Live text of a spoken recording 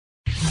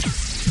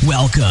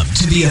Welcome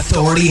to the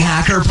Authority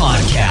Hacker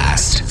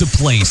Podcast, the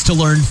place to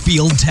learn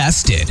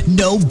field-tested,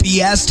 no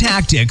BS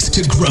tactics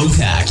to growth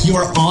hack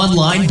your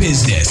online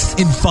business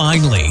and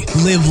finally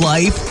live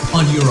life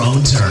on your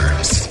own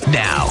terms.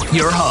 Now,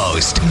 your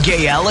host,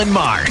 Gael and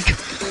Mark.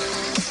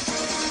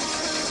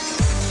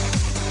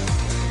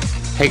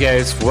 Hey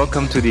guys,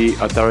 welcome to the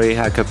Authority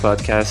Hacker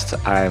Podcast.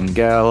 I'm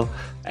Gael,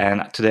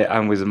 and today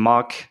I'm with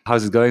Mark.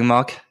 How's it going,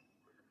 Mark?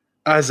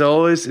 As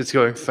always, it's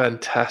going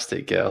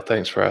fantastic, Gael.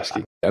 Thanks for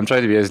asking. I'm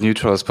trying to be as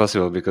neutral as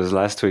possible because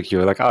last week you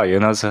were like, oh, you're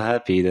not so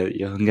happy that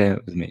you're hanging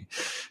out with me.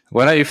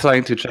 When are you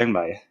flying to Chiang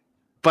Mai?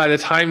 By the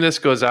time this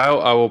goes out,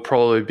 I will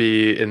probably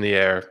be in the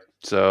air.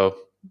 So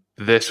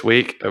this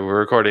week, we're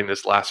recording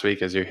this last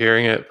week as you're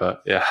hearing it,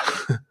 but yeah.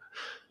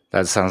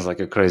 That sounds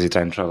like a crazy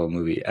time travel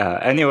movie.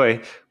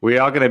 Anyway, we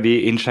are going to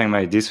be in Chiang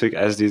Mai this week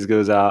as this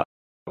goes out.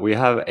 We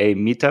have a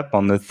meetup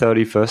on the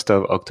 31st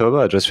of October.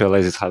 I just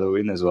realized it's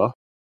Halloween as well.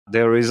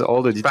 There is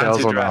all the details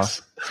Fancy on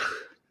dress.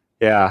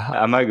 Yeah,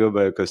 I might go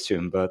buy a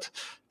costume, but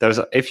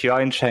if you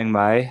are in Chiang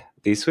Mai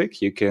this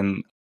week, you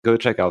can go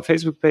check our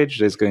Facebook page.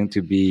 There's going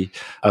to be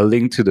a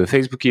link to the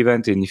Facebook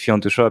event, and if you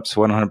want to show up, it's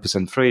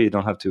 100% free. You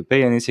don't have to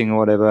pay anything or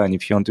whatever. And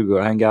if you want to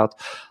go hang out,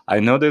 I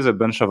know there's a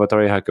bunch of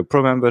Authority Hacker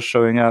Pro members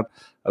showing up,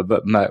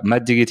 but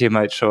Matt Diggity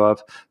might show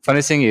up.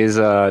 Funny thing is,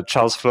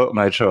 Charles Float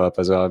might show up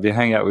as well. I've been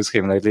hanging out with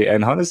him lately,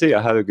 and honestly,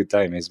 I had a good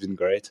time. It's been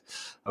great.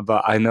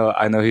 But I know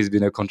he's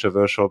been a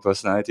controversial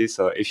personality.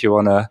 So if you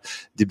want to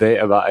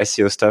debate about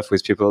SEO stuff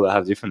with people that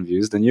have different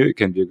views than you, it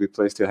can be a good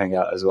place to hang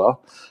out as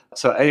well.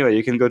 So anyway,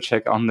 you can go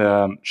check on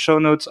the show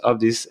notes of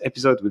this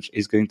episode, which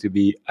is going to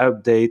be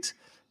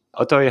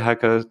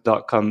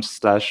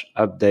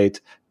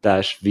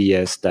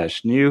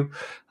authorityhacker.com/update-vs-new,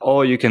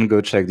 or you can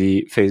go check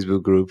the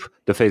Facebook group,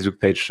 the Facebook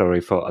page,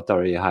 for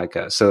Authority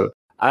Hacker. So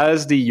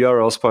as the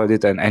URL spoiled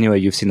it, and anyway,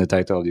 you've seen the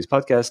title of this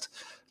podcast,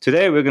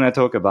 today we're going to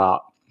talk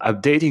about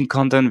updating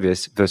content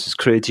versus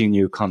creating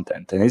new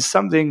content. And it's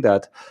something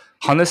that,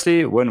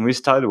 honestly, when we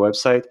started the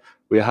website,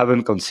 we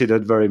haven't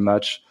considered very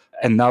much.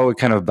 And now we're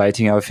kind of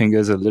biting our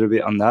fingers a little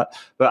bit on that.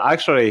 But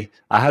actually,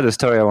 I had a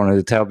story I wanted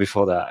to tell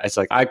before that. It's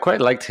like, I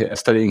quite liked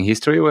studying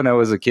history when I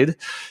was a kid.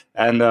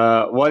 And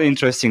one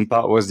interesting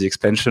part was the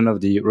expansion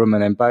of the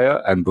Roman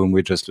Empire. And boom,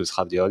 we just lose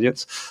half the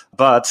audience.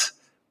 But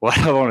what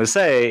I want to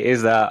say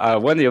is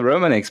that when the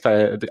Roman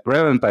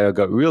Empire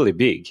got really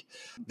big,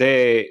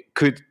 they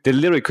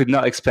literally could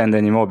not expand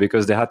anymore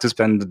because they had to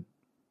spend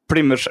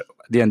pretty much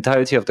the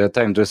entirety of their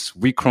time just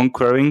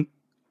reconquering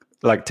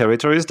like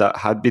territories that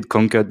had been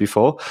conquered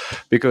before,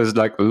 because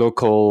like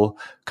local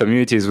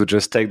communities would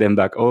just take them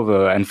back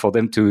over, and for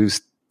them to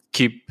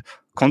keep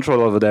control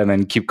over them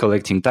and keep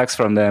collecting tax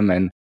from them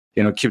and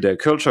keep their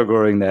culture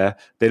growing there,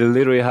 they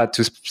literally had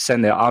to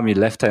send their army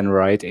left and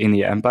right in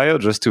the empire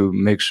just to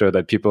make sure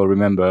that people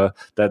remember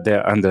that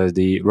they're under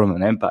the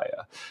Roman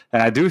Empire.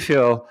 And I do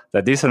feel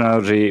that this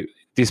analogy,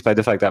 despite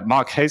the fact that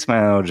Mark hates my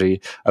analogy,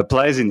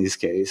 applies in this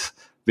case,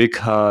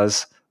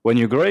 because when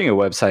you're growing a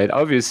website,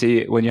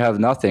 obviously, when you have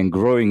nothing,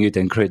 growing it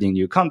and creating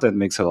new content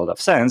makes a lot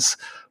of sense.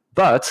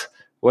 But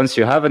once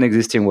you have an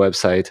existing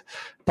website,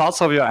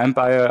 parts of your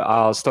empire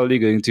are slowly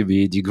going to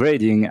be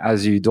degrading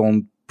as you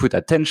don't put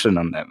attention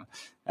on them.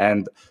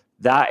 And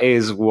that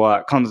is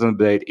what Content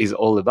Update is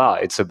all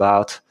about. It's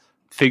about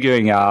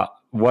figuring out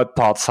what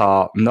parts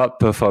are not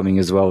performing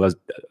as well as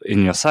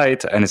in your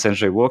site and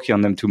essentially working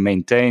on them to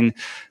maintain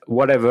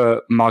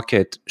whatever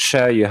market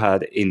share you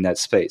had in that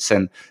space.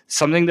 And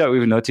something that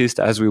we've noticed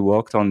as we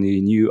worked on the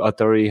new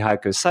Authority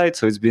Hacker site,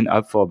 so it's been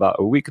up for about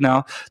a week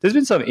now, there's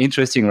been some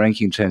interesting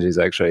ranking changes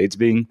actually. It's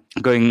been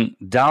going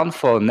down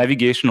for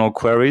navigational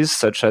queries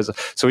such as,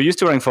 so we used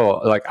to rank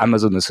for like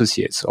Amazon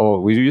Associates, or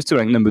we used to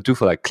rank number 2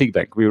 for like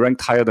ClickBank. We ranked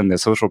higher than their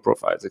social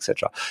profiles,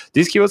 etc.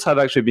 These keywords have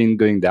actually been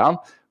going down,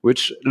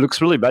 which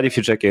looks really bad if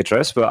you check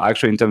Ahrefs, but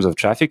actually in terms of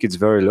traffic, it's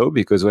very low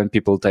because when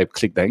people type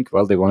ClickBank,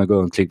 well, they want to go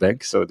on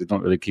ClickBank, so they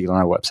don't really click on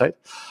our website.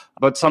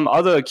 But some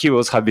other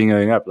keywords have been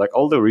going up, like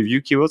all the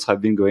review keywords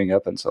have been going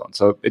up and so on.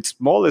 So it's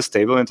more or less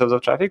stable in terms of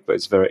traffic, but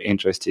it's very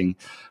interesting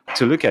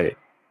to look at it.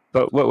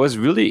 But what was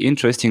really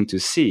interesting to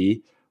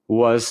see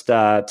was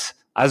that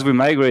as we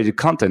migrated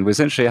content, we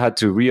essentially had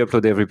to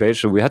re-upload every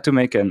page, so we had to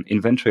make an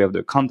inventory of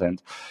the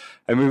content.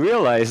 And we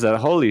realized that,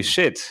 holy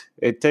shit,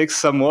 it takes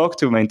some work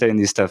to maintain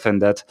this stuff,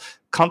 and that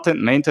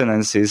content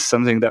maintenance is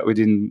something that we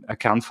didn't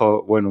account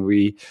for when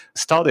we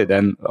started.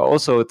 And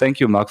also, thank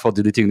you, Mark, for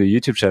deleting the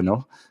YouTube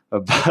channel.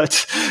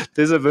 But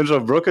there's a bunch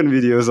of broken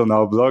videos on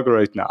our blog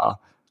right now.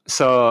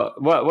 So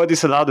what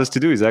this allowed us to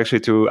do is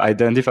actually to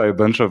identify a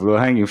bunch of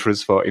low-hanging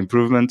fruits for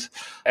improvement.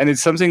 And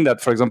it's something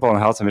that, for example, on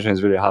Health Mission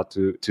is really hard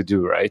to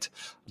do, right?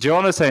 Do you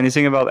want to say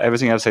anything about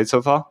everything I've said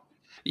so far?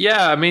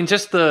 Yeah, I mean,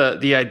 just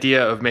the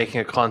idea of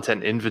making a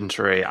content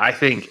inventory, I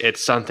think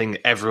it's something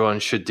everyone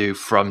should do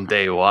from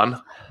day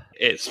one.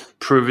 It's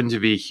proven to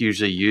be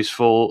hugely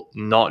useful,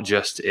 not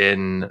just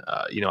in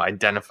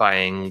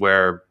identifying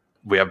where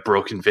we have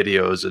broken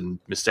videos and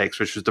mistakes,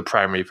 which was the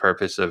primary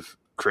purpose of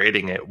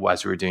creating it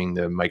as we were doing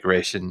the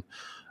migration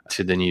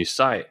to the new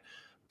site.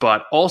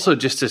 but also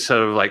just to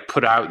sort of like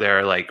put out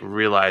there, like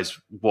realize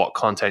what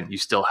content you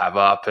still have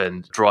up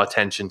and draw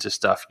attention to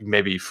stuff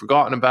maybe you've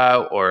forgotten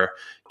about or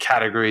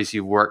categories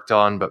you've worked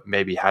on, but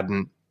maybe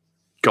hadn't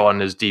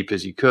gone as deep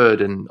as you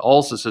could and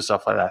all sorts of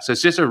stuff like that. So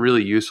it's just a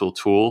really useful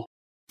tool.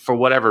 For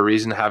whatever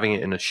reason, having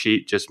it in a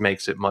sheet just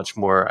makes it much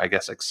more, I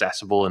guess,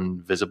 accessible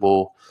and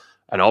visible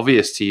and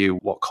obvious to you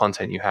what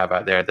content you have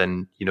out there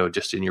than,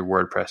 just in your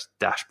WordPress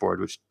dashboard,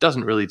 which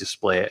doesn't really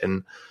display it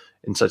in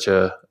such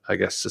a, I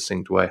guess,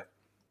 succinct way.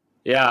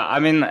 Yeah, I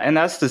mean, and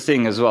that's the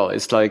thing as well.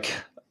 It's like,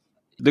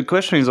 the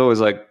question is always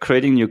like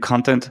creating new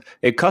content.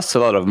 It costs a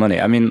lot of money.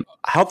 I mean,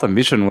 Health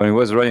Ambition, when it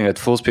was running at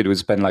full speed, we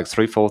spend like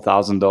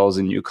 $3,000-$4,000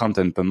 in new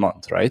content per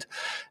month, right?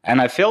 And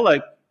I feel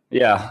like,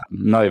 yeah,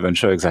 not even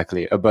sure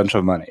exactly, a bunch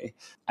of money.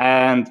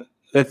 And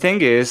the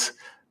thing is,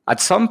 at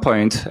some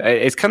point,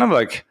 it's kind of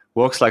like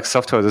works like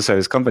software as a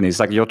service companies.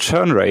 Like your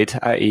churn rate,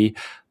 i.e.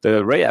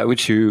 the rate at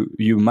which you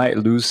might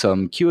lose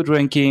some keyword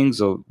rankings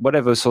or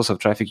whatever source of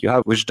traffic you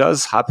have, which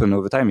does happen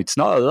over time. It's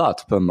not a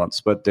lot per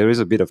month, but there is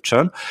a bit of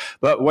churn.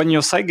 But when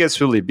your site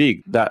gets really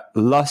big, that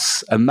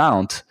loss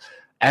amount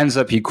ends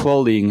up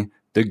equaling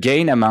the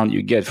gain amount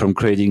you get from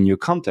creating new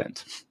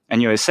content.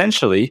 And you're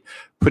essentially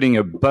putting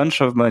a bunch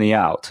of money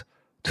out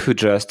to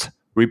just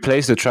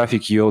replace the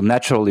traffic you're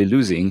naturally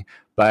losing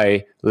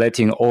by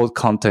letting old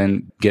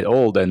content get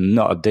old and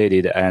not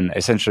updated and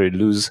essentially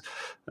lose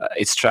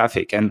its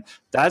traffic. And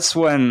that's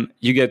when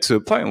you get to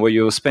a point where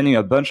you're spending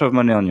a bunch of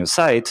money on your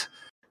site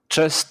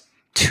just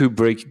to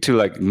make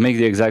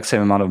the exact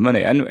same amount of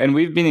money. And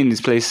we've been in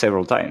this place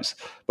several times.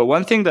 But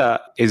one thing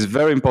that is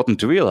very important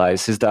to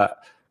realize is that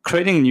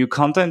creating new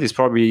content is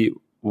probably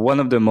one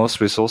of the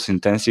most resource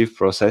intensive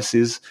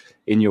processes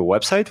in your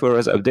website,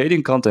 whereas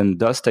updating content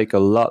does take a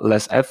lot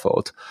less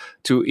effort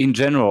to, in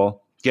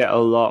general, get a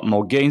lot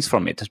more gains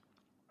from it.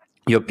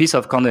 Your piece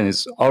of content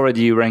is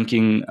already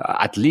ranking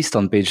at least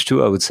on page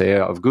 2, I would say,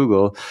 of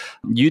Google.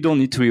 You don't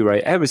need to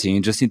rewrite everything.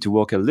 You just need to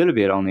work a little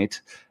bit on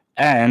it.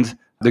 And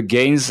the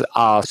gains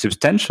are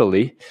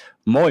substantially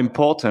more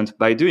important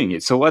by doing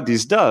it. So what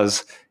this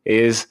does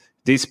is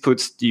this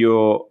puts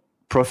your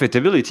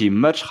profitability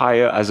much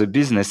higher as a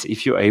business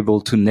if you're able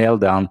to nail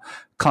down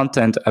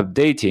content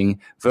updating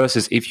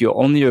versus if you're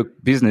only a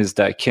business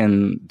that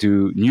can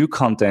do new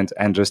content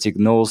and just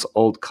ignores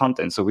old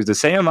content. So with the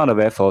same amount of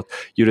effort,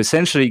 you'll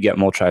essentially get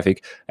more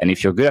traffic. And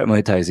if you're good at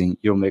monetizing,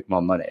 you'll make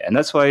more money. And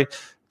that's why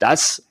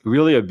that's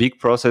really a big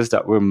process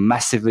that we're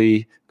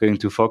massively going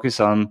to focus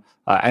on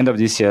end of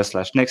this year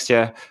 / next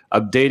year,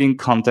 updating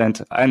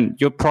content. And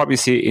you'll probably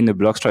see in the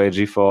blog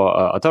strategy for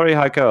Authority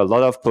Hacker, a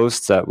lot of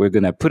posts that we're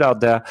going to put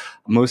out there,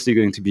 mostly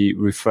going to be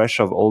refresh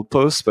of old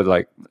posts, but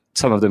like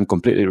some of them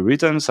completely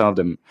rewritten, some of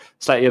them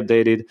slightly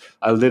updated,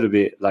 a little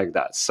bit like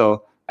that.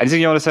 So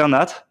anything you want to say on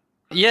that?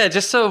 Yeah,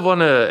 just so I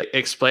want to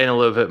explain a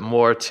little bit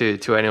more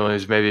to anyone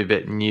who's maybe a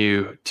bit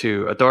new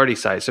to Authority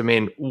sites. I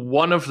mean,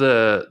 one of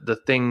the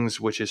things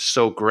which is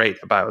so great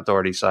about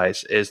Authority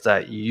sites is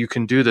that you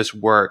can do this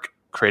work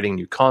creating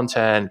new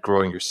content,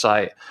 growing your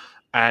site,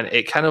 and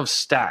it kind of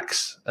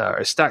stacks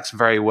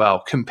very well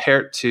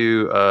compared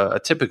to a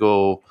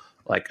typical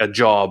like a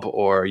job,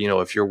 or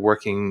if you're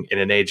working in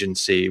an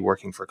agency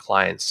working for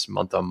clients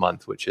month on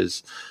month, which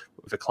is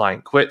if a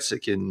client quits, it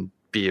can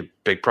be a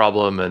big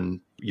problem and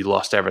you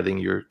lost everything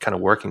you're kind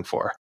of working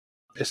for.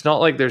 It's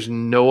not like there's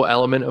no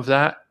element of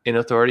that in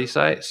Authority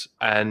sites.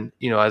 And,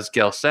 as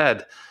Gael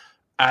said,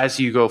 as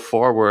you go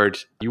forward,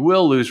 you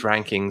will lose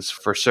rankings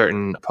for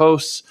certain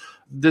posts.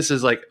 This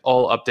is like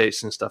all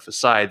updates and stuff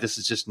aside. This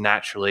is just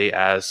naturally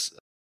as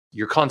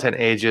your content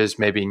ages,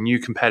 maybe new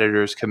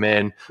competitors come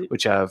in,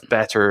 which have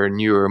better,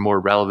 newer, more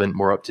relevant,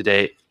 more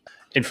up-to-date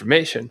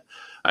information.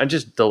 And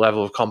just the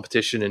level of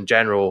competition in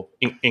general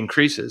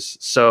increases.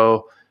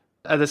 So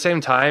at the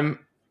same time,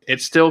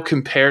 it's still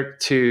compared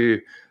to,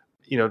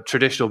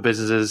 traditional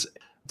businesses,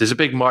 there's a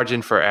big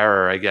margin for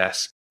error, I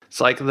guess.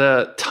 It's like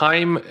the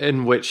time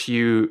in which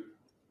you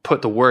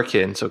put the work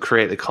in, so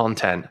create the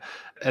content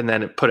and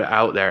then put it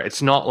out there.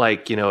 It's not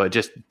like,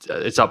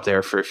 it's up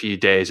there for a few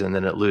days and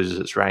then it loses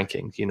its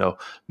ranking.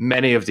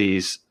 Many of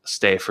these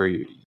stay for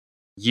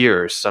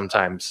years,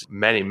 sometimes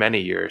many,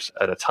 many years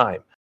at a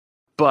time.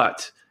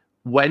 But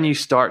when you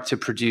start to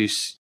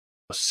produce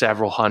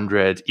several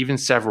hundred, even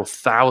several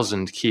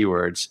thousand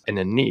keywords in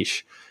a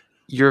niche,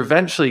 your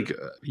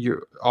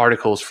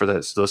articles for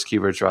those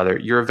keywords rather,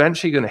 you're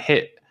eventually going to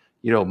hit,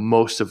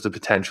 most of the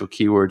potential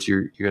keywords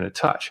you're going to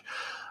touch.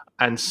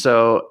 And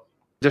so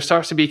there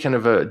starts to be kind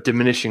of a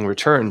diminishing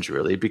returns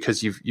really,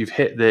 because you've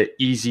hit the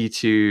easy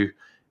to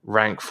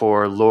rank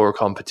for, lower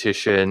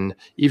competition,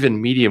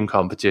 even medium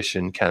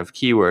competition kind of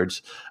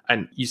keywords,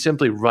 and you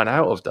simply run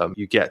out of them.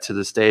 You get to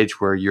the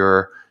stage where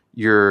you're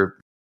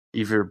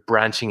either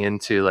branching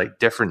into like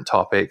different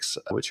topics,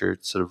 which are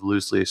sort of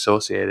loosely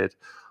associated,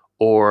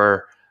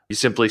 or you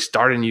simply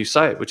start a new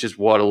site, which is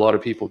what a lot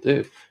of people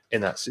do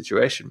in that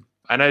situation.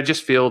 And I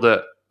just feel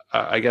that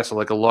I guess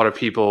like a lot of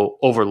people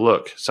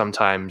overlook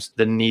sometimes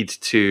the need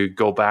to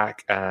go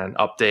back and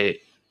update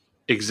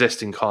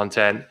existing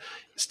content,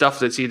 stuff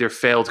that's either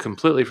failed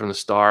completely from the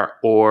start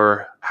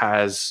or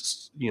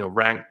has,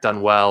 ranked,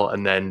 done well,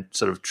 and then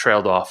sort of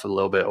trailed off a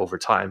little bit over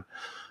time.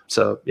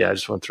 So yeah, I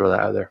just want to throw that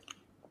out there.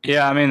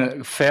 Yeah, I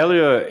mean,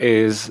 failure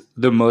is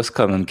the most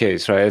common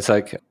case, right? It's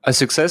like a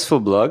successful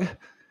blog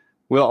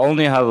will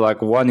only have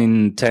like 1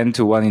 in 10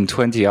 to 1 in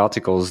 20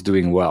 articles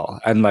doing well,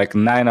 and like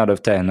 9 out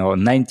of 10 or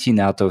 19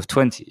 out of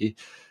 20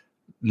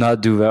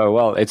 not do very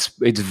well. It's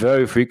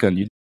very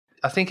frequent.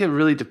 I think it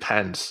really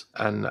depends.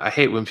 And I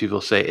hate when people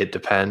say it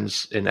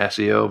depends in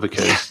SEO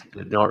because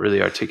they don't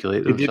really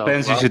articulate themselves. It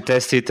depends. Well. You should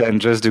test it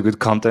and just do good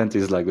content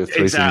is like the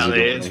three exactly.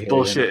 things. It's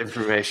bullshit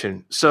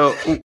information. So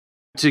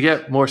to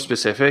get more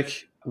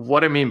specific,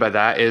 what I mean by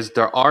that is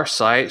there are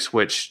sites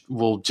which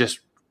will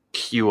just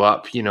queue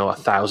up,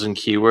 1,000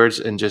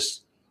 keywords and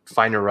just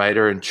find a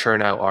writer and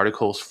churn out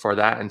articles for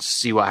that and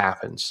see what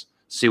happens,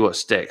 see what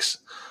sticks.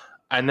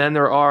 And then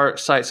there are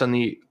sites on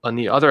the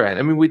other end.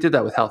 I mean, we did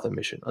that with Health and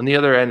Mission. On the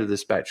other end of the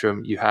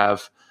spectrum, you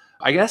have,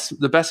 I guess,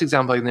 the best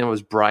example I can name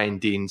was Brian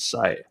Dean's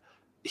site.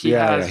 He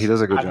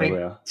does a good job.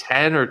 Yeah.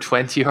 10 or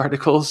 20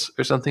 articles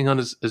or something on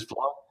his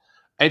blog.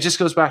 And it just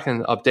goes back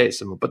and updates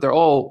them. But they're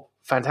all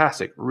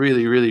fantastic,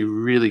 really, really,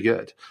 really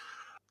good.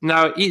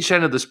 Now, each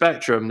end of the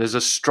spectrum, there's a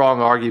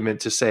strong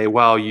argument to say,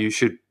 well, you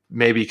should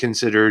maybe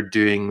consider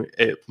doing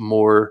it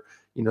more,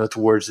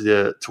 towards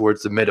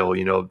the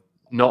middle,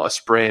 not a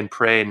spray and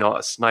pray, not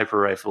a sniper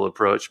rifle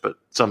approach, but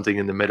something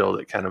in the middle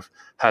that kind of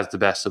has the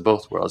best of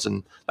both worlds.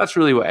 And that's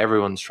really what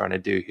everyone's trying to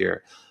do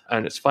here.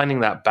 And it's finding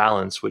that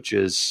balance, which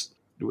is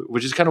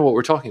kind of what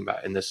we're talking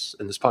about in this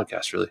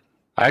podcast, really.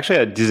 I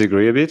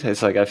disagree a bit.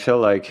 It's like, I feel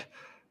like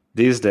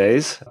these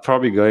days,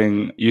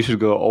 you should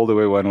go all the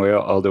way one way or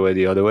all the way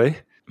the other way,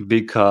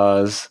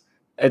 because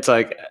it's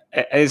like,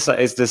 it's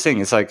the thing.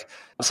 It's like,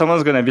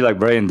 someone's going to be like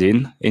Brian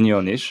Dean in your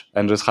niche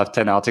and just have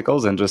 10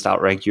 articles and just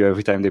outrank you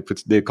every time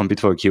they compete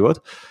for a keyword.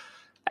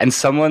 And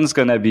someone's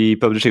going to be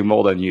publishing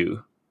more than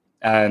you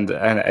and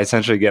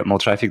essentially get more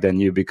traffic than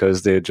you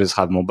because they just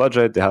have more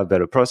budget, they have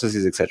better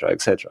processes, etc.,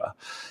 etc.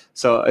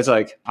 So it's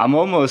like, I'm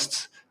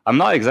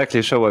not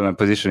exactly sure what my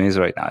position is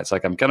right now. It's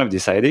like, I'm kind of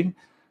deciding,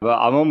 but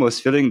I'm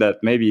almost feeling that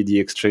maybe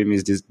the extreme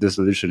is the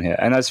solution here.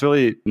 And that's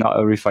really not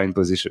a refined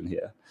position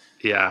here.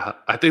 Yeah,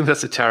 I think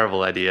that's a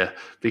terrible idea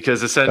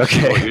because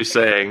essentially what you're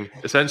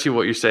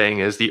saying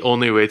is the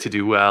only way to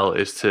do well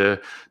is to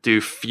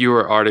do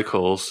fewer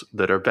articles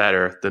that are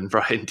better than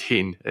Brian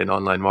Dean in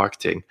online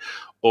marketing,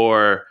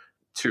 or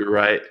to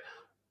write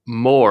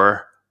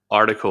more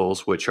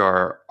articles which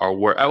are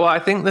work. Well, I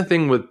think the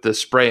thing with the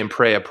spray and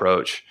pray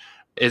approach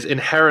is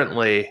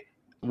inherently,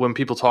 when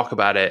people talk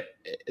about it,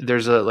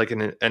 there's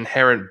an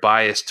inherent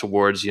bias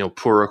towards,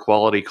 poorer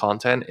quality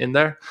content in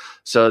there.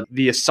 So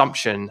the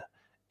assumption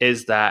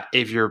is that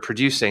if you're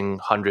producing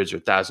hundreds or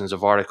thousands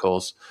of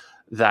articles,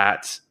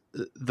 that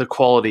the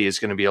quality is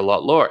going to be a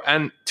lot lower.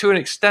 And to an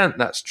extent,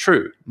 that's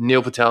true.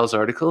 Neil Patel's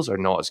articles are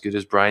not as good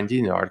as Brian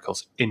Dean's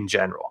articles in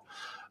general.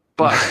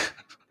 But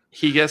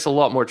he gets a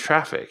lot more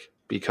traffic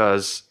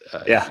because,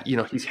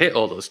 he's hit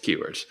all those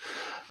keywords.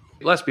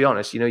 Let's be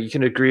honest, you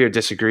can agree or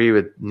disagree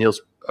with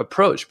Neil's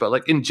approach, but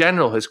like in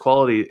general,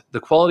 the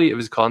quality of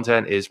his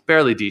content is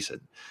fairly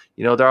decent.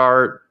 There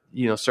are,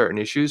 certain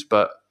issues,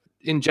 but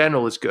in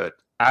general, it's good.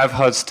 I've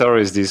heard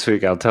stories this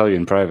week, I'll tell you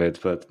in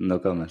private, but no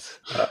comments.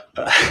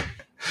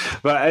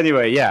 But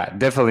anyway, yeah,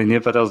 definitely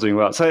Neil Patel's doing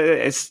well. So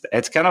it's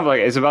kind of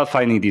like, it's about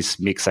finding this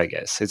mix, I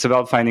guess. It's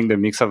about finding the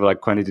mix of like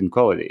quantity and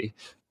quality.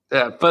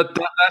 Yeah, but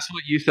that's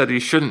what you said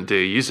you shouldn't do.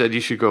 You said you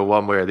should go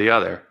one way or the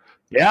other.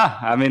 Yeah,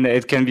 I mean,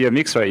 it can be a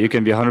mix, right? You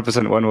can be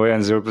 100% one way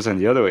and 0%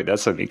 the other way.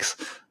 That's a mix.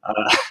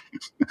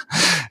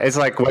 It's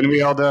like when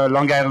we order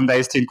Long Island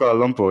iced tea in Kuala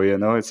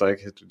Lumpur, it's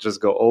like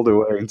just go all the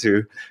way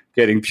into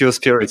getting pure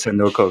spirits and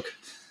no Coke.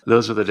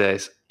 Those were the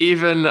days.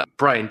 Even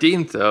Brian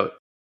Dean, though,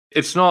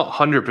 it's not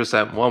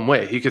 100% one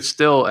way. He could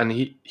still, and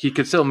he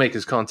could still make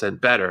his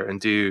content better and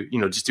do,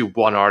 just do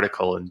one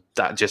article and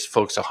that just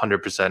focus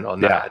 100%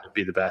 on that to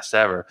be the best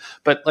ever.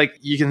 But like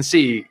you can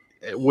see,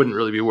 it wouldn't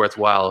really be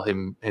worthwhile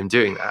him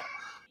doing that.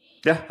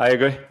 Yeah, I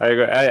agree.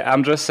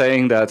 I'm just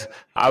saying that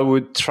I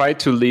would try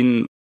to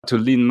lean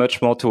much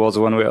more towards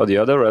one way or the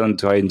other rather than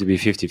trying to be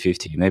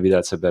 50-50. Maybe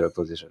that's a better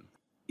position.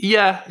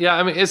 Yeah.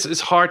 I mean, it's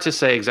hard to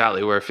say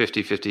exactly where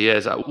 50-50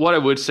 is. What I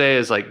would say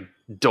is like,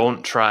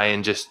 don't try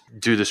and just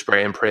do the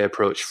spray and pray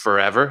approach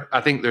forever.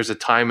 I think there's a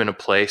time and a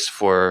place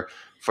for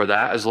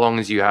that, as long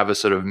as you have a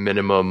sort of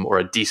minimum or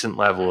a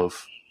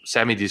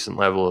semi-decent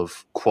level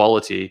of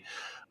quality.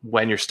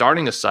 When you're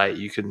starting a site,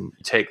 you can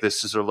take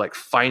this to sort of like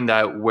find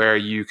out where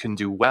you can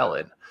do well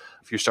in.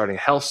 If you're starting a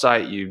health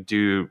site, you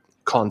do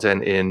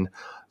content in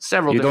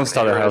several. You don't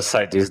start a health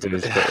site these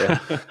days, but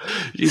yeah.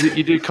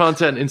 You do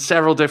content in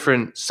several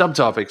different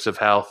subtopics of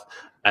health,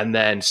 and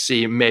then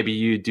see maybe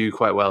you do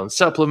quite well in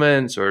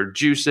supplements or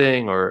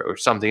juicing or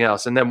something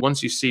else. And then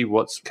once you see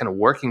what's kind of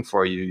working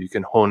for you, you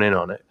can hone in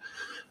on it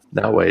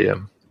that way.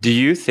 Do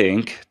you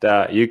think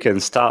that you can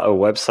start a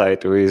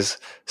website with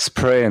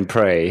spray and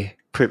pray,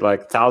 put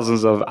like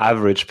thousands of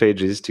average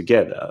pages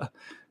together,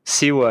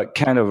 see what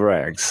kind of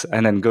ranks,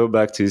 and then go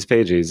back to these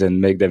pages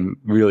and make them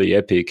really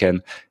epic,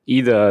 and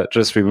either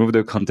just remove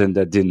the content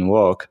that didn't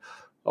work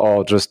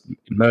or just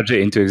merge it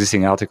into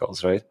existing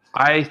articles, right?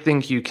 I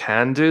think you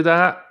can do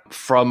that.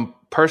 From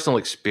personal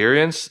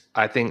experience,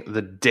 I think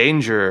the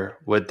danger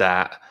with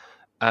that,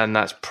 and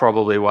that's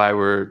probably why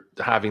we're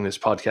having this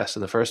podcast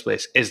in the first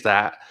place, is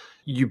that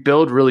you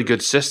build really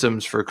good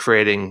systems for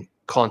creating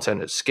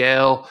content at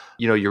scale.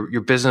 You know,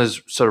 your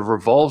business sort of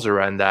revolves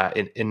around that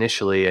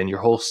initially, and your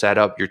whole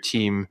setup, your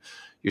team,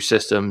 your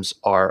systems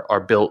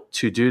are built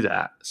to do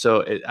that.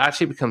 So it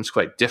actually becomes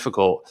quite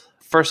difficult,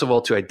 first of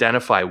all, to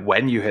identify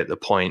when you hit the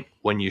point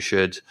when you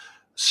should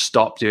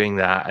stop doing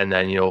that and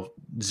then,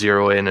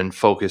 zero in and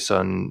focus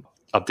on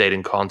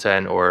updating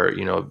content, or,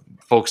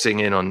 focusing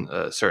in on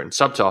certain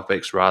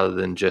subtopics rather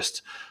than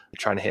just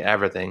trying to hit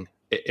everything.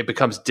 It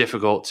becomes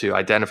difficult to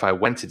identify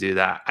when to do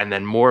that. And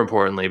then more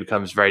importantly, it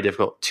becomes very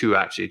difficult to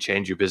actually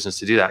change your business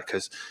to do that,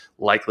 because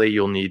likely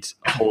you'll need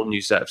a whole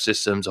new set of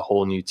systems, a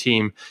whole new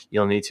team.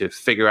 You'll need to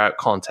figure out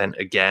content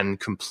again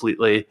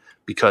completely,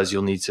 because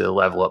you'll need to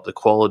level up the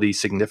quality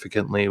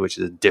significantly, which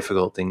is a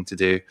difficult thing to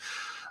do.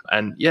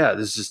 And yeah,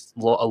 there's just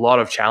a lot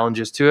of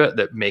challenges to it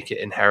that make it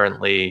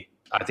inherently,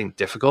 I think,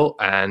 difficult.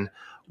 And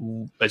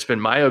it's been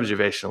my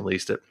observation, at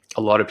least, that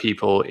a lot of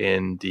people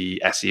in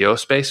the SEO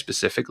space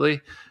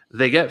specifically,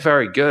 they get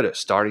very good at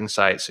starting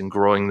sites and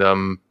growing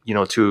them,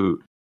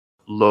 to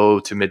low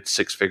to mid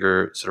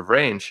 6-figure sort of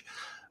range.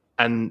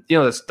 And,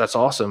 that's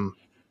awesome.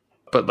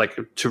 But like,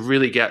 to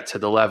really get to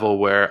the level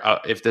where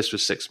if this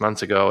was 6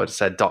 months ago, it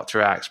said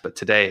Dr. Axe, but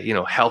today,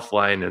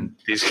 Healthline and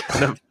these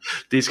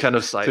kind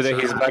of sites.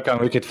 Today he's back on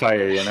Wicked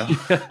Fire,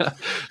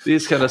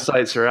 these kind of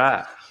sites are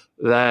at,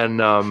 then,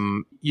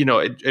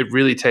 it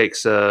really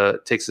takes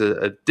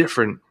a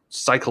different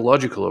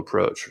psychological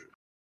approach,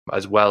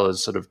 as well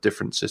as sort of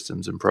different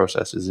systems and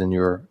processes in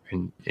your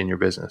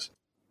business.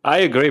 I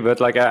agree,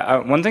 but like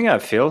one thing I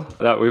feel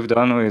that we've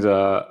done with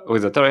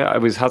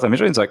Health and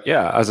Mission is like,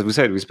 yeah, as we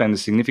said, we spend a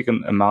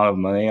significant amount of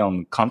money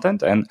on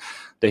content, and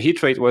the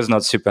hit rate was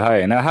not super high.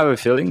 And I have a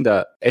feeling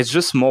that it's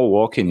just more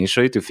work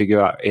initially to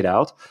figure it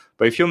out.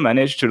 But if you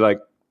manage to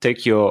like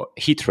take your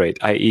hit rate,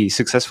 i.e.,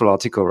 successful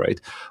article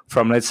rate,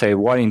 from let's say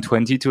 1 in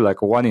 20 to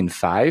like 1 in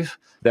 5,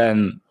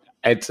 then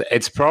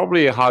it's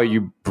probably how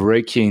you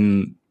break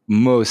in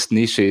most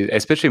niches,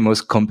 especially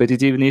most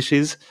competitive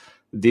niches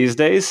these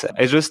days.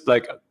 It's just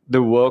like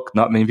the work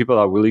not many people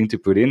are willing to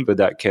put in, but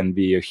that can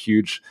be a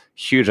huge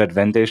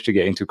advantage to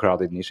get into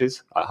crowded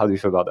niches. How do you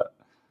feel about that?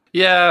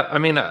 Yeah, I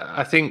mean,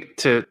 I think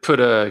to put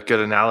a good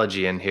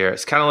analogy in here,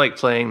 it's kind of like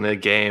playing the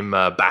game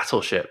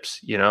Battleships.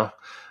 You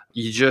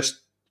just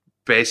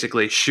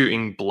basically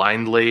shooting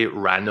blindly,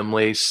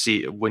 randomly,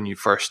 see when you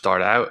first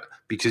start out,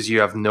 because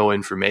you have no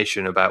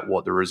information about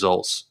what the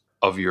results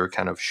of your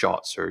kind of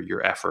shots or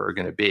your effort are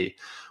going to be.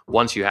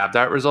 Once you have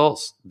that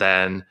results,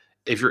 then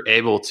if you're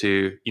able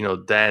to,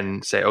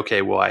 then say,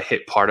 okay, well, I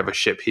hit part of a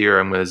ship here,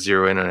 I'm going to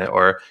zero in on it,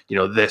 or,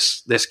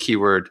 this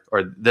keyword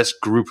or this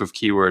group of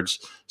keywords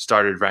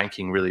started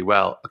ranking really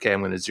well. Okay, I'm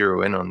going to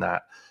zero in on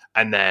that.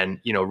 And then,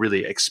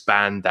 really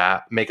expand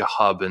that, make a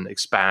hub and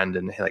expand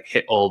and like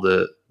hit all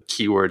the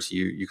keywords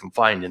you can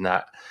find in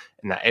that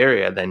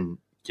area. Then,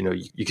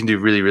 you can do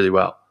really, really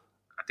well.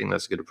 I think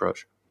that's a good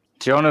approach.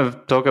 Do you want to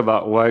talk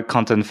about why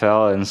content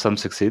fell and some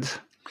succeeds?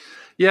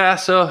 Yeah,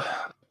 so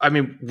I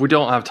mean, we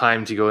don't have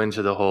time to go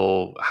into the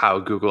whole how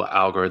Google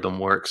algorithm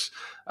works.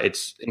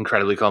 It's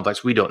incredibly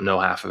complex. We don't know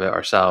half of it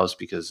ourselves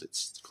because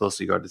it's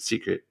closely guarded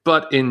secret.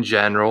 But in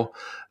general,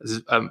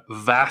 a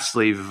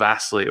vastly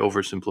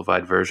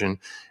oversimplified version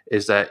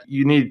is that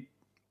you need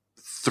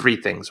 3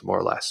 things, more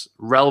or less.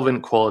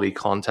 Relevant quality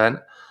content.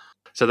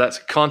 So that's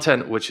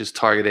content which is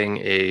targeting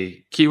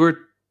a keyword,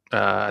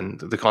 and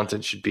the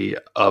content should be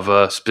of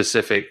a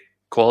specific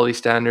quality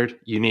standard.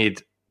 You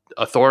need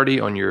authority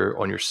on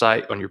your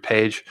site, on your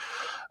page.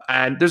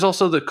 And there's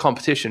also the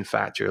competition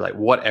factor, like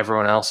what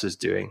everyone else is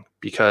doing,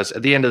 because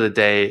at the end of the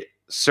day,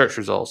 search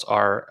results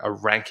are a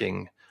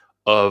ranking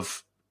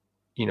of,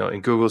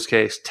 in Google's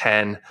case,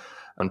 10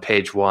 on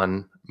page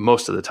 1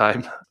 most of the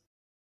time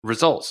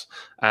results.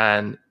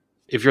 And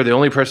if you're the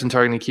only person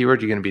targeting a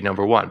keyword, you're going to be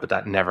number 1, but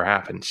that never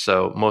happens.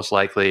 So most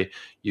likely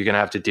you're going to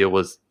have to deal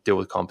with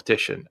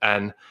competition.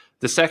 And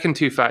the second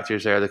 2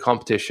 factors there, the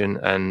competition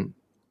and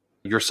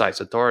your site's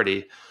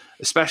authority,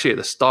 especially at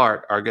the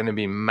start, are going to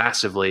be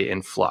massively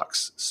in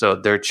flux. So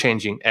they're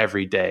changing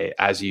every day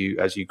as you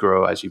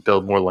grow, as you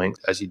build more links,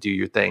 as you do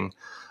your thing.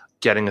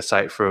 Getting a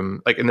site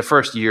from, like in the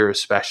first year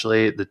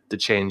especially, the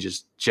change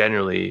is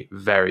generally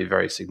very,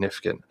 very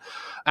significant.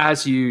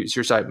 As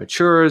your site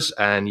matures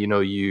and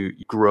you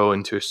grow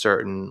into a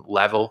certain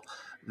level,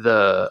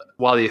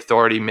 while the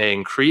authority may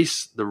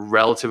increase, the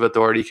relative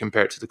authority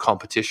compared to the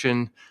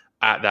competition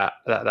at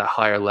that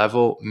higher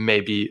level may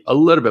be a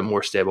little bit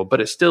more stable,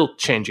 but it's still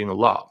changing a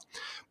lot.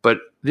 But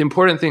the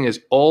important thing is,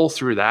 all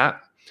through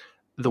that,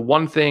 the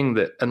one thing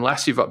that,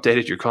 unless you've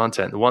updated your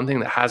content, the one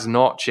thing that has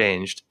not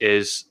changed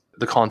is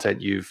the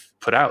content you've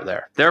put out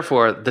there.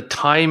 Therefore, the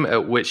time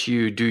at which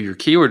you do your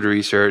keyword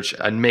research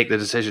and make the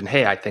decision,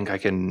 hey, I think I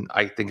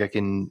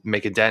can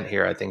make a dent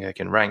here, I think I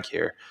can rank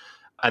here,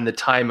 and the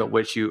time at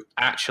which you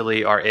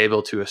actually are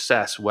able to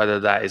assess whether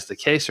that is the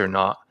case or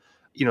not,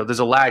 there's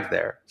a lag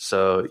there.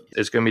 So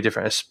it's going to be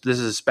different. This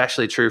is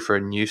especially true for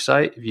a new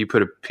site. If you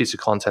put a piece of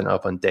content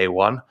up on day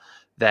one,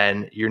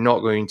 then you're not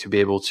going to be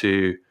able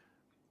to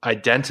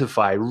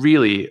identify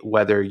really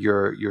whether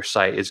your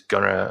site is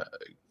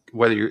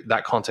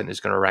that content is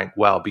going to rank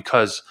well,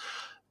 because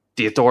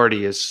the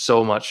authority is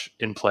so much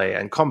in play,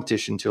 and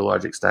competition to a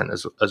large extent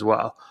as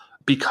well.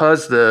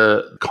 Because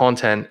the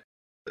content,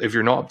 if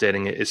you're not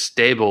updating it, is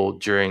stable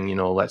during,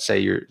 let's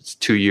say it's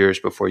 2 years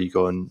before you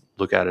go and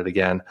look at it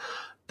again,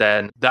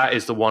 then that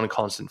is the one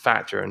constant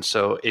factor. And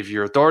so if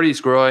your authority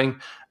is growing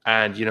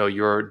and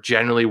you're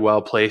generally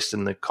well placed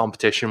in the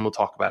competition, we'll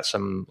talk about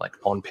some like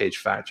on-page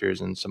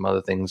factors and some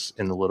other things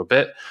in a little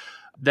bit,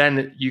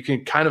 then you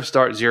can kind of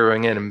start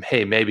zeroing in and,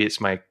 hey, maybe it's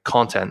my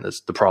content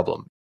that's the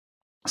problem.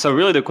 So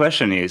really the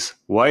question is,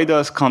 why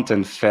does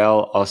content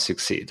fail or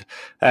succeed?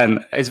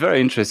 And it's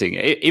very interesting.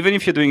 Even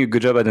if you're doing a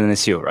good job at an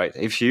SEO, right?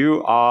 If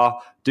you are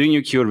doing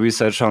your keyword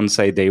research on,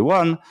 say, day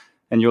one,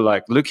 and you're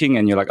like looking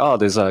and you're like, oh,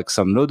 there's like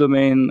some low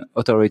domain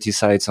authority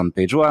sites on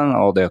page one,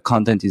 or their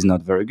content is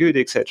not very good,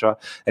 etc.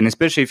 And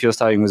especially if you're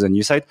starting with a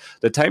new site,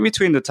 the time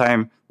between the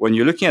time when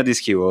you're looking at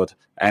this keyword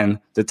and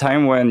the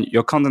time when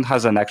your content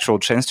has an actual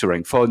chance to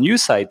rank for a new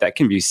site, that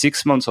can be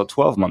 6 months or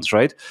 12 months,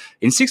 right?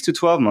 In 6 to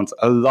 12 months,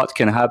 a lot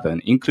can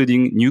happen,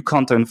 including new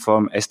content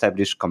from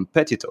established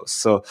competitors.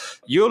 So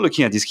you're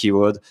looking at this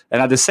keyword,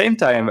 and at the same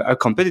time, a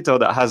competitor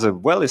that has a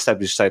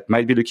well-established site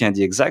might be looking at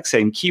the exact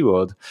same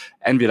keyword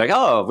and be like,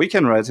 oh, we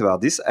can write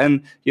about this.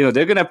 And, they're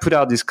going to put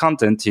out this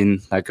content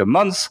in like a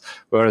month,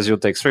 whereas you'll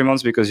take 3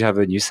 months because you have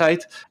a new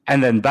site.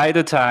 And then by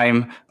the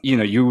time,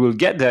 you will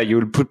get there, you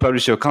will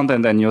publish your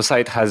content and your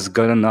site has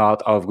gotten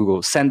out of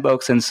Google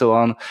Sandbox and so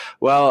on.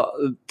 Well,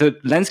 the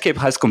landscape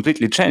has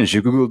completely changed.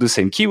 You Google the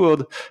same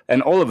keyword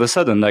and all of a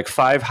sudden, like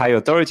 5 high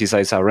authority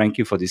sites are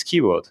ranking for this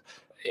keyword.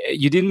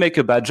 You didn't make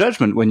a bad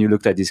judgment when you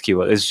looked at this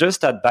keyword. It's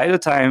just that by the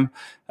time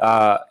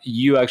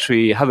you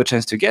actually have a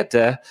chance to get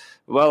there,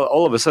 well,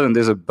 all of a sudden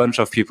there's a bunch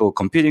of people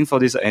competing for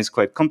this and it's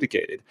quite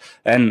complicated.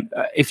 And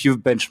if you've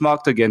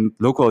benchmarked again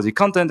low quality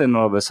content and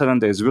all of a sudden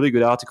there's really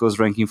good articles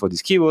ranking for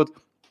this keyword,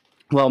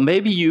 well,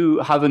 maybe you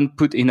haven't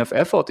put enough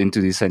effort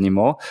into this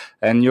anymore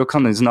and your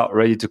content is not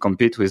ready to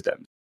compete with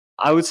them.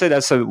 I would say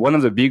that's one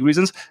of the big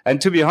reasons.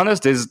 And to be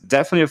honest, there's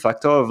definitely a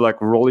factor of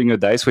like rolling a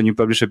dice when you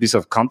publish a piece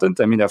of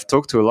content. I mean, I've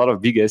talked to a lot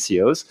of big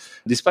SEOs,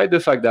 despite the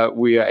fact that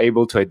we are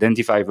able to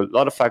identify a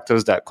lot of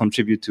factors that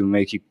contribute to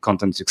making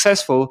content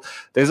successful.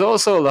 There's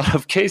also a lot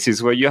of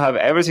cases where you have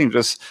everything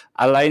just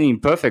aligning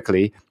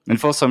perfectly.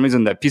 And for some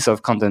reason, that piece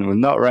of content will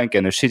not rank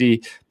and a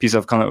shitty piece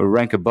of content will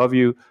rank above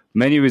you.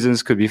 Many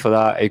reasons could be for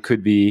that. It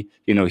could be,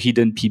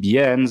 hidden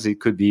PBNs. It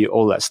could be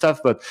all that stuff.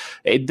 But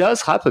it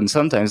does happen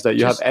sometimes that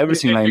you have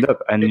everything lined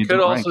up. And it could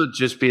also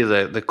just be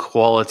the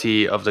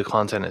quality of the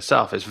content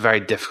itself. It's very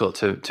difficult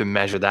to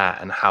measure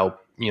that and how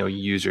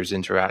users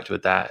interact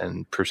with that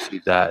and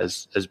perceive that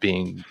as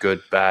being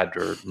good, bad,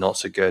 or not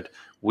so good.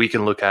 We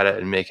can look at it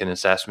and make an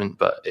assessment,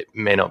 but it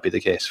may not be the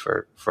case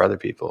for other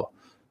people.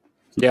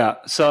 Yeah.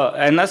 So,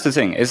 and that's the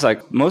thing. It's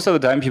like most of the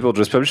time people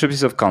just publish a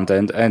piece of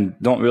content and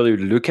don't really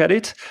look at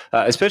it,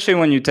 especially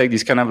when you take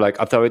this kind of like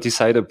authority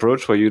side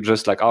approach where you're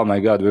just like, oh my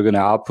God, we're going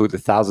to output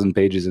 1,000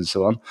 pages and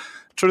so on.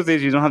 Truth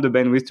is, you don't have the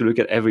bandwidth to look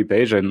at every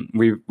page, and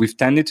we've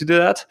tended to do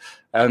that.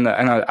 And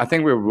I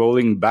think we're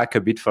rolling back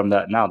a bit from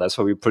that now. That's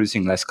why we're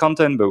producing less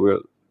content, but we're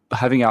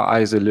having our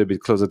eyes a little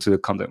bit closer to the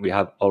content we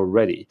have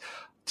already.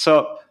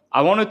 So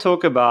I want to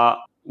talk about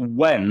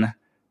when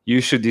you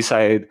should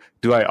decide,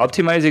 do I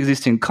optimize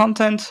existing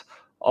content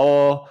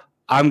or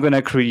I'm going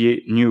to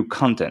create new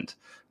content?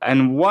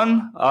 And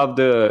one of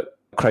the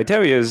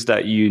criteria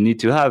that you need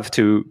to have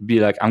to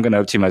be like, I'm going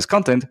to optimize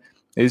content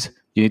is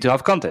you need to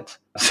have content.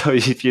 So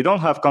if you don't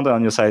have content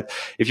on your site,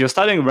 if you're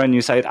starting a brand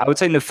new site, I would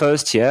say in the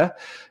first year,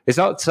 it's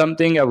not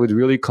something I would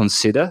really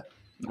consider.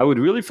 I would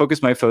really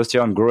focus my first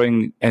year on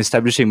growing and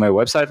establishing my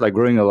website, like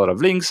growing a lot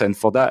of links. And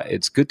for that,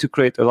 it's good to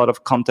create a lot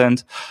of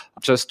content,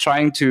 just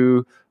trying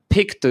to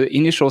pick the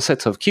initial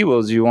sets of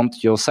keywords you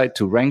want your site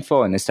to rank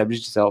for and establish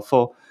itself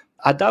for.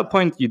 At that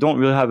point, you don't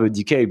really have a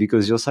decay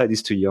because your site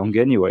is too young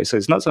anyway. So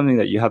it's not something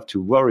that you have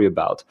to worry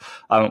about.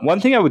 One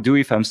thing I would do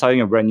if I'm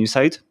starting a brand new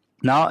site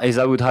now is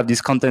I would have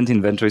this content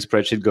inventory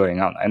spreadsheet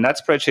going on. And that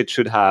spreadsheet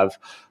should have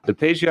the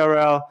page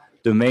URL,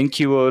 the main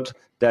keyword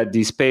that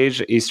this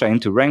page is trying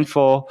to rank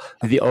for,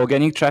 the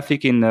organic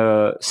traffic in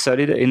the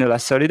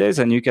last 30 days,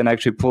 and you can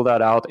actually pull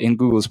that out in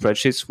Google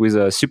Spreadsheets with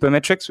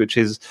Supermetrics, which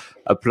is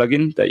a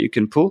plugin that you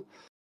can pull.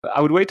 I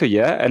would wait a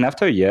year, and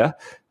after a year,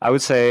 I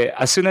would say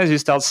as soon as you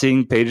start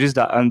seeing pages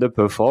that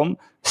underperform,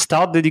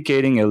 start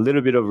dedicating a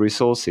little bit of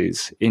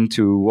resources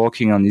into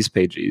working on these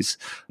pages.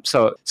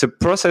 So it's a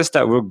process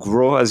that will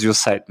grow as your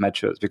site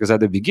matures, because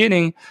at the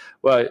beginning,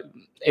 well,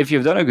 if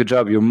you've done a good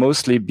job, you'll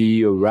mostly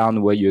be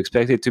around where you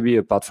expect it to be,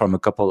 apart from a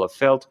couple of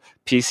failed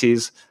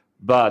pieces.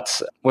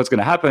 But what's going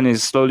to happen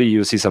is slowly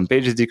you see some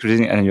pages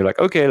decreasing and you're like,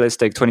 okay, let's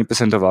take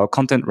 20% of our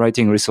content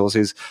writing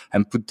resources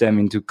and put them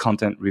into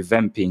content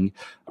revamping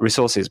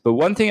resources. But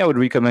one thing I would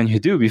recommend you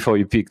do before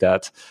you pick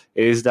that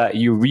is that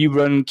you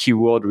rerun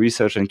keyword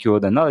research and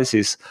keyword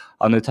analysis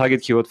on the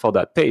target keyword for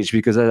that page.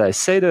 Because as I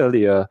said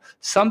earlier,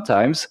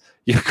 sometimes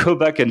you go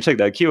back and check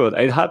that keyword.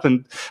 It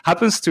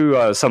happens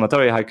to some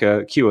Authority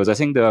Hacker keywords. I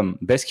think the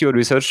best keyword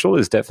research tool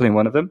is definitely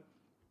one of them.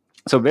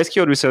 So best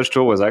keyword research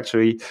tool was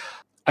actually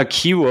a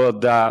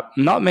keyword that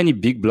not many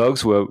big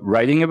blogs were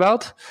writing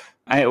about,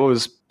 and it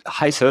was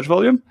high search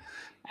volume.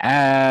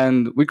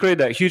 And we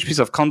created a huge piece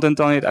of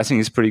content on it. I think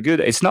it's pretty good.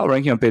 It's not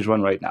ranking on page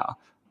 1 right now.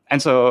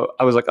 And so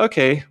I was like,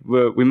 okay,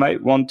 we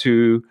might want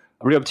to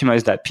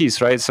re-optimize that piece,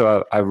 right?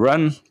 So I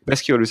run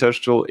best keyword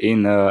research tool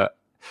in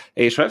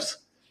Ahrefs.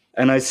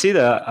 And I see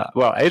that,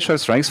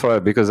 Ahrefs ranks for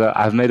it because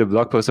I've made a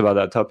blog post about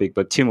that topic,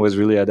 but Tim was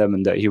really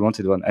adamant that he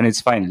wanted one, and it's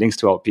fine, links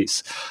to our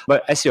piece.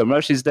 But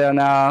SEOMrush is there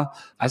now.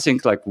 I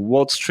think like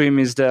WordStream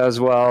is there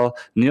as well.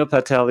 Neil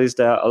Patel is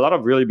there. A lot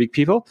of really big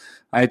people.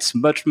 And it's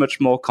much,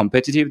 much more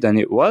competitive than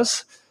it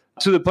was,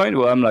 to the point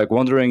where I'm like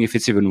wondering if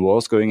it's even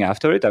worth going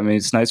after it. I mean,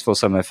 it's nice for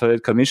some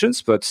affiliate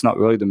commissions, but it's not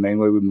really the main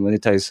way we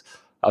monetize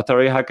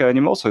Authority Hacker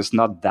anymore, so it's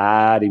not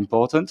that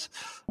important.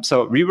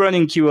 So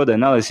rerunning keyword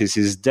analysis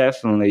is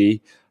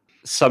definitely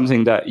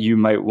something that you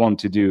might want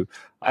to do.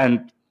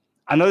 And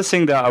another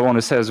thing that I want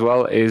to say as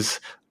well is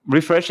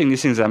refreshing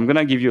these things. I'm going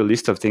to give you a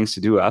list of things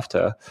to do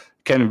after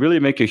can really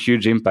make a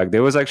huge impact.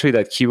 There was actually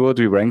that keyword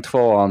we ranked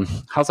for on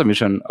Health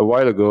Mission a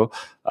while ago.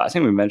 I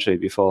think we mentioned it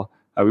before.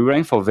 We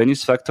ranked for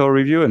Venus Factor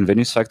review, and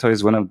Venus Factor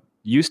is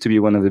used to be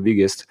one of the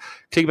biggest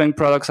ClickBank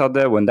products out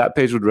there. When that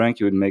page would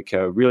rank, you would make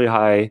a really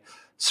high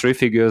 3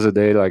 figures a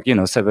day, like,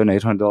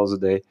 $700-800 a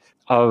day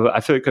of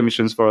affiliate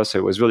commissions for us. So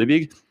it was really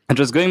big. And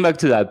just going back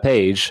to that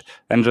page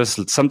and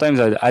just sometimes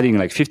adding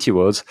like 50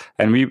 words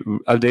and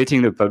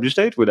updating the publish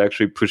date would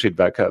actually push it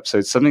back up. So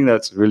it's something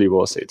that's really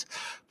worth it.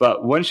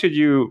 But when should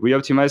you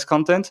re-optimize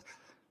content?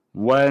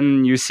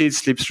 When you see it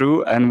slip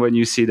through and when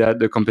you see that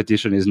the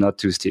competition is not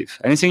too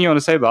stiff. Anything you want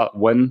to say about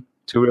when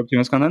to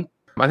re-optimize content?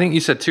 I think you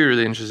said 2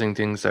 really interesting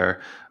things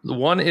there.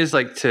 One is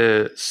like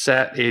to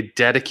set a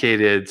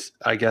dedicated,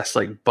 I guess,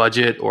 like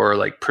budget or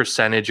like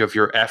percentage of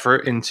your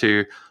effort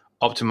into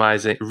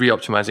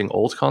re-optimizing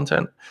old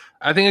content.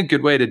 I think a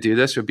good way to do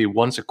this would be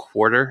once a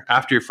quarter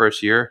after your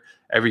first year,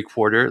 every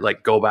quarter,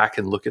 like go back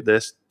and look at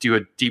this, do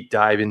a deep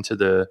dive into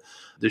the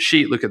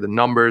sheet, look at the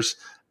numbers,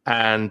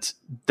 and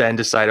then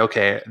decide,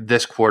 okay,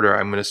 this quarter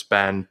I'm going to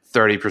spend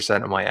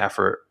 30% of my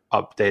effort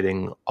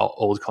updating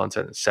old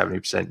content and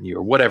 70% new,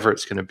 or whatever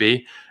it's going to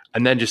be,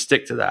 and then just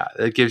stick to that.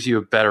 It gives you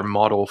a better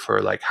model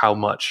for like how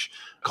much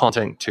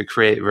content to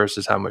create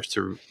versus how much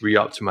to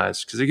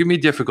re-optimize, because it can be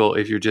difficult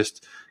if you're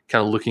just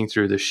kind of looking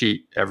through the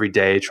sheet every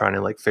day trying to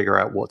like figure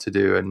out what to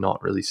do and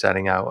not really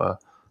setting out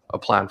a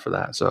plan for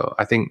that. So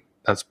I think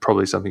that's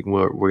probably something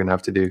we're going to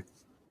have to do.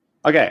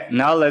 Okay,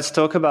 now let's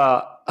talk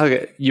about,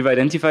 you've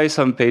identified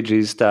some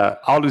pages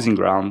that are losing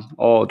ground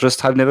or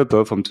just have never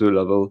performed to the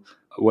level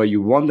where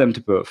you want them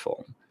to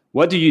perform.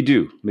 What do you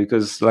do?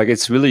 Because like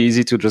it's really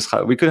easy to just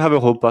we could have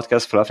a whole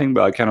podcast fluffing,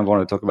 but I kind of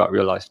want to talk about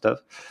real life stuff.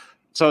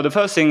 So the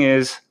first thing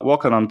is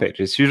work on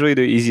page. It's usually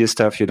the easiest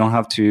stuff. You don't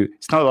have to,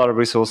 it's not a lot of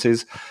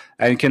resources,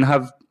 and you can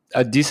have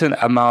a decent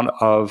amount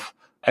of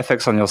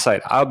effects on your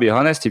site. I'll be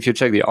honest, if you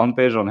check the on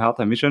page on Health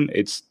Mission,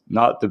 it's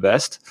not the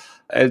best.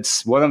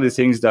 It's one of the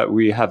things that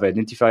we have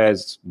identified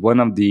as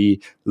one of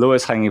the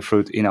lowest hanging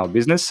fruit in our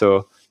business.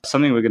 So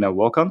something we're going to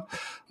work on.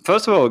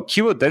 First of all,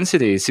 keyword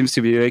density seems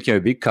to be making a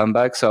big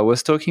comeback. So I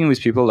was talking with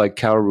people like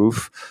Carl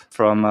Roof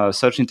from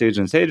Search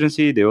Intelligence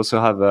Agency. They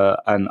also have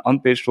an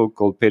on-page tool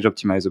called Page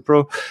Optimizer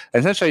Pro.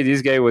 And essentially,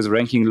 this guy was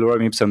ranking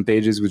lorem ipsum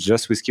pages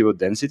with keyword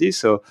density.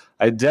 So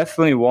I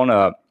definitely want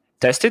to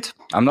test it.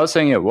 I'm not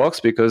saying it works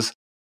because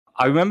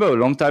I remember a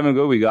long time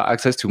ago, we got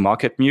access to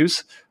Market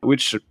Muse,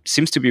 which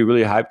seems to be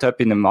really hyped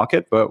up in the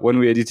market. But when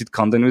we edited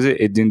content with it,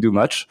 it didn't do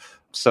much.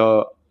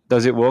 So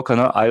does it work or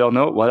not? I don't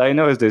know. What I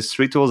know is there's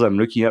 3 tools I'm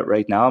looking at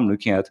right now. I'm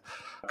looking at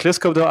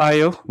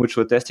ClearScope.io, which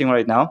we're testing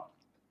right now.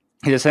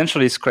 It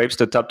essentially scrapes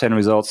the top 10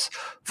 results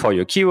for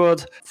your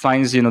keyword,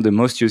 finds the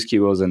most used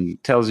keywords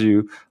and tells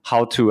you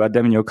how to add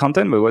them in your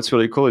content. But what's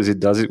really cool is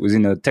it does it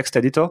within a text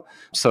editor.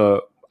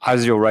 So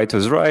as your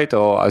writers write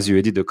or as you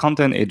edit the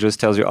content, it just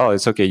tells you, oh,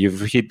 it's okay,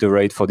 you've hit the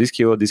rate for this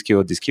keyword, this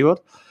keyword, this keyword.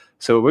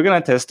 So we're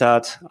going to test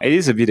that. It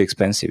is a bit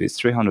expensive. It's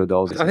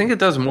 $300. I think it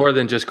does more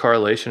than just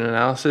correlation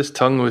analysis.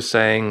 Tung was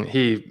saying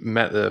he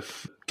met the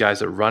guys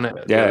that run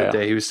it the other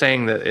day. He was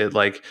saying that it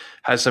like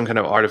has some kind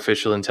of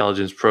artificial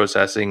intelligence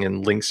processing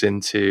and links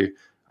into,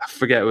 I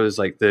forget, it was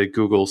like the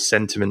Google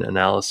sentiment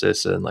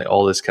analysis and like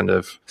all this kind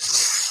of...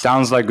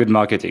 Sounds like good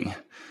marketing.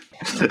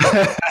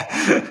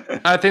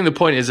 I think the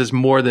point is it's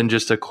more than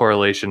just a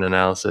correlation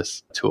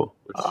analysis tool.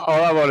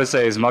 All I want to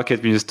say is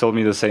Market Muse told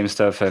me the same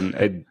stuff and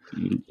it,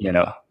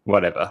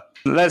 whatever.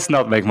 Let's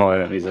not make more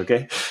enemies,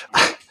 okay?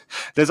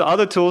 There's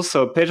other tools.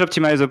 So Page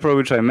Optimizer Pro,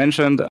 which I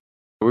mentioned,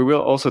 We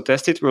will also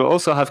test it. We'll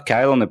also have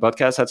Kyle on the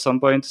podcast at some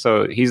point.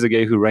 So he's the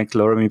guy who ranked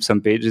Lorem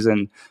Ipsum pages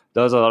and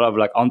does a lot of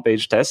like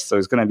on-page tests. So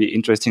it's going to be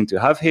interesting to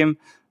have him.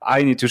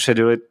 I need to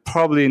schedule it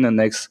probably in the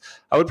next,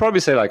 I would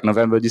probably say like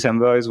November,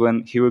 December is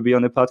when he will be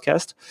on the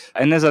podcast.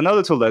 And there's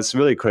another tool that's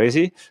really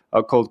crazy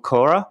called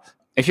Quora.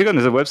 If you go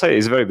to the website,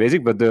 it's very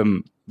basic, but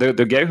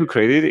the guy who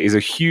created it is a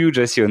huge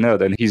SEO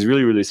nerd and he's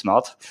really, really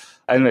smart.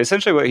 And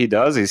essentially what he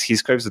does is he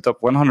scrapes the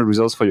top 100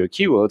 results for your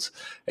keywords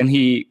and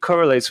he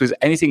correlates with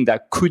anything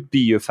that could be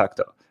your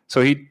factor.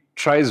 So he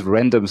tries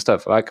random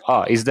stuff like,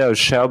 is there a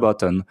share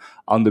button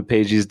on the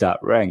pages that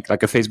rank,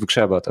 like a Facebook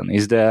share button?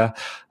 Is there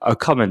a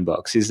comment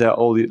box? Is there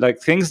all the like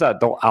things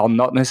that are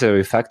not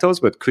necessarily factors,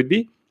 but could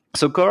be?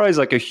 So Quora is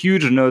like a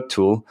huge node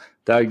tool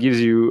that gives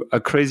you a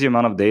crazy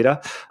amount of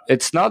data.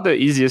 It's not the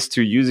easiest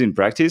to use in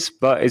practice,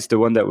 but it's the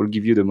one that will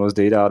give you the most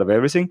data out of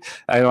everything.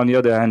 And on the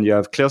other hand, you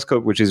have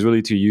ClearScope, which is really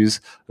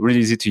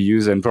easy to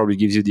use and probably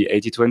gives you the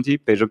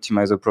 80-20. Page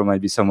Optimizer Pro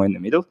might be somewhere in the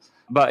middle.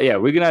 But yeah,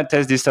 we're going to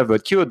test this stuff.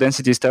 But keyword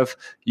density stuff,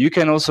 you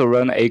can also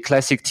run a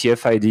classic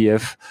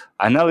TF-IDF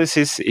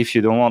analysis if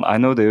you don't want. I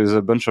know there's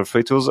a bunch of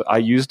free tools. I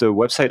use the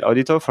website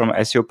auditor from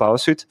SEO Power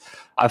Suite.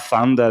 I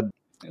found that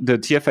the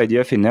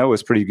TF-IDF in there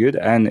was pretty good,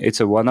 and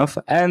it's a one-off,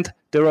 and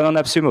they run on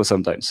AppSumo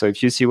sometimes. So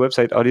if you see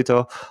website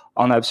auditor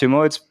on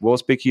AppSumo, it's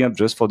worth picking up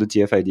just for the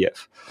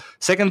TF-IDF.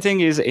 Second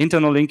thing is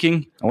internal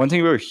linking. One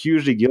thing we're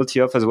hugely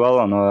guilty of as well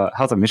on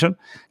Health and Mission.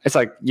 It's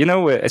like,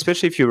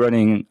 especially if you're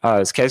running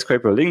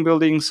skyscraper link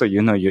building, so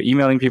you're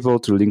emailing people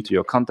to link to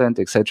your content,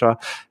 etc.,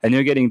 and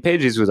you're getting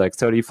pages with like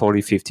 30,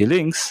 40, 50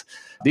 links.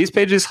 These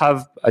pages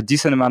have a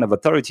decent amount of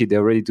authority.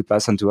 They're ready to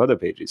pass on to other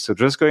pages. So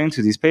just going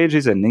to these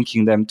pages and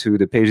linking them to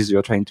the pages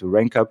you're trying to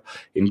rank up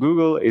in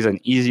Google is an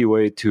easy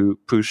way to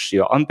push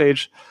your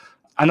on-page.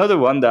 Another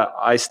one that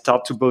I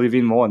start to believe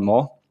in more and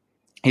more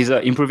is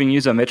improving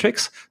user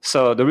metrics.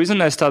 So the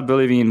reason I start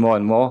believing in more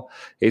and more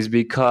is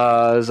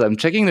because I'm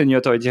checking the new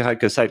Authority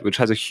Hacker site, which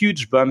has a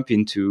huge bump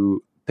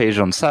into page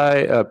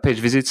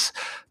visits,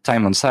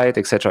 time on site,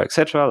 etc.,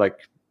 etc.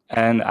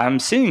 And I'm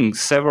seeing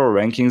several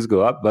rankings go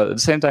up, but at the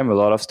same time, a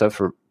lot of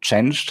stuff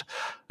changed.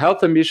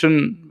 Health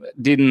Ambition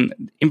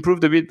didn't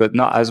improve a bit, but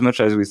not as much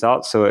as we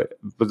thought.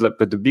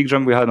 But the big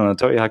jump we had on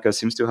Authority Hacker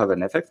seems to have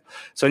an effect.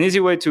 So an easy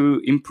way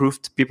to improve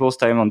people's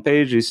time on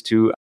page is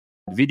to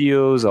add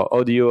videos or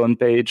audio on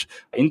page.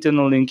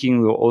 Internal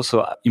linking will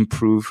also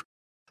improve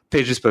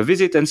pages per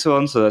visit and so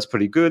on. So that's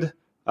pretty good.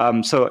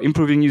 So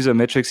improving user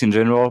metrics in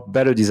general,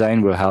 better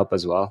design will help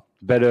as well.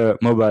 Better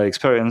mobile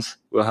experience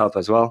will help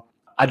as well.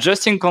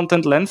 Adjusting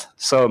content length.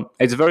 So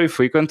it's very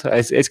frequent.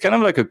 It's kind of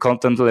like a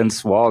content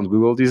length war on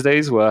Google these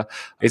days, where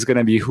it's going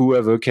to be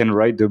whoever can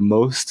write the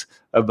most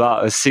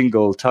about a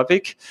single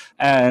topic.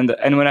 And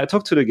when I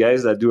talk to the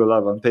guys that do a lot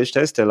of on-page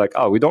tests, they're like,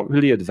 we don't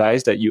really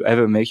advise that you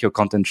ever make your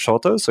content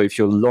shorter. So if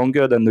you're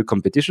longer than the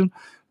competition,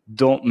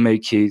 don't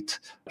make it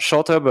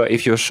shorter. But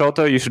if you're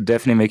shorter, you should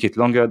definitely make it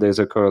longer. There's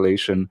a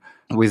correlation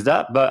with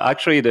that. But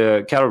actually,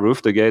 the Carol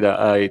Roof, the guy that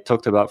I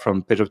talked about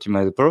from Page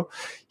Optimizer Pro,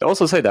 they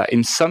also say that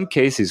in some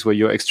cases where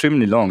you're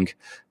extremely long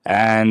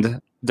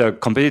and the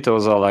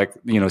competitors are like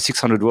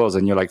 600 words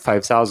and you're like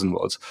 5,000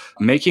 words,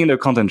 making the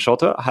content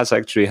shorter has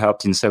actually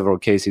helped in several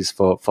cases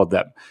for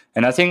them.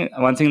 And I think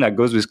one thing that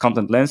goes with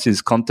content length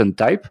is content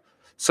type.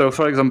 So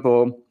for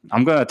example,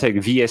 I'm going to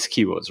take VS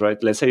keywords,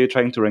 right? Let's say you're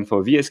trying to rank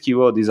for a VS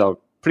keyword. These are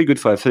pretty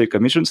good for affiliate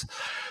commissions.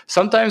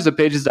 Sometimes the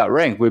pages that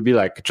rank will be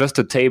like just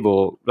a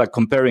table, like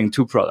comparing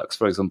two products,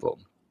 for example.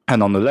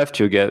 And on the left,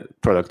 you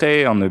get product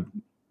A, on the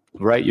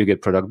right, you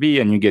get product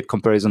B, and you get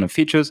comparison of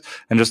features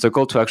and just a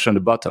call to action at the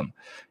bottom.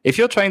 If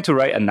you're trying to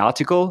write an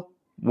article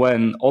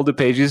when all the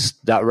pages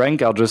that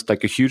rank are just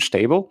like a huge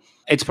table,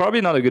 it's probably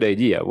not a good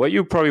idea. What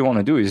you probably want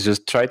to do is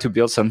just try to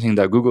build something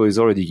that Google is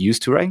already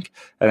used to rank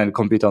and then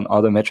compete on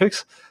other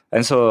metrics.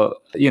 And so,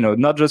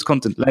 not just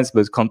content length,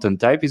 but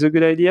content type is a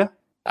good idea.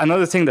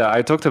 Another thing that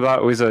I talked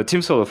about with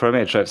Tim Solo from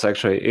Ahrefs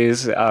actually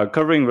is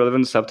covering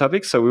relevant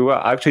subtopics. So we were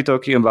actually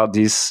talking about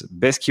this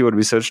best keyword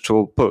research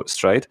tool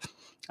Post, right?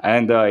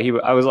 And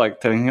I was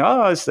like telling him,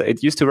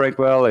 it used to rank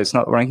well, it's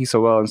not ranking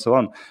so well, and so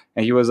on.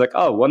 And he was like,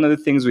 one of the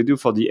things we do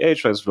for the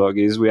Ahrefs blog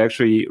is we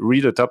actually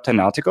read the top 10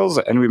 articles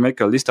and we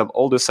make a list of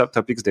all the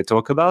subtopics they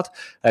talk about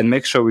and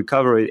make sure we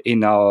cover it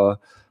in our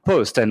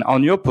post. And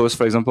on your post,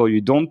 for example,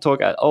 you don't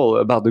talk at all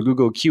about the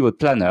Google Keyword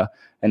Planner.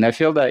 And I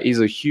feel that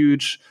is a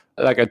huge,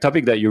 a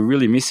topic that you're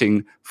really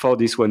missing for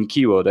this one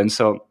keyword. And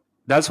so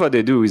that's what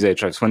they do with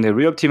Ahrefs. When they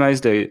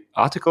re-optimize the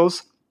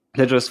articles,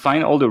 they just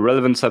find all the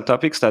relevant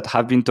subtopics that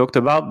have been talked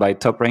about by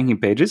top ranking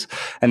pages,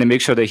 and they make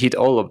sure they hit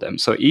all of them.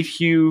 So if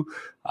you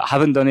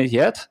haven't done it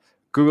yet,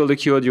 Google the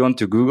keyword you want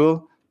to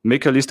Google,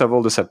 make a list of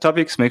all the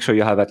subtopics, make sure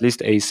you have at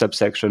least a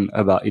subsection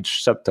about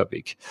each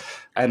subtopic.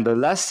 And the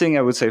last thing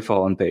I would say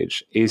for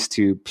on-page is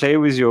to play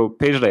with your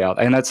page layout.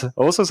 And that's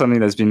also something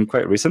that's been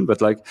quite recent,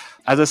 but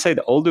as I said,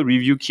 all the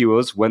review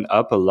keywords went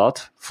up a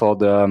lot for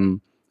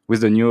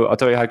with the new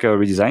Authority Hacker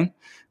redesign.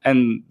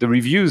 And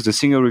the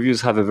single reviews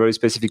have a very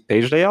specific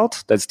page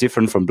layout that's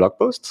different from blog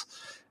posts.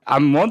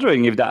 I'm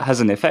wondering if that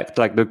has an effect.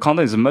 Like the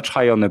content is much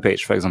higher on the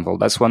page, for example.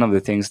 That's one of the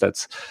things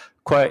that's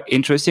quite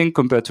interesting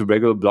compared to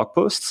regular blog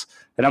posts.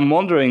 And I'm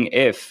wondering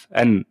if,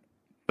 and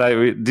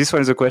this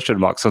one is a question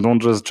mark, so don't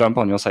just jump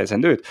on your sites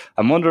and do it.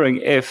 I'm wondering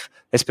if,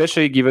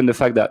 especially given the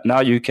fact that now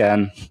you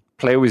can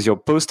play with your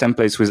post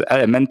templates with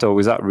Elementor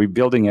without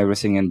rebuilding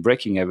everything and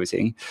breaking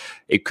everything,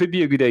 it could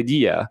be a good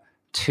idea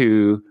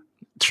to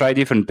try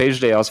different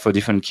page layouts for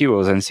different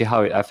keywords and see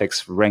how it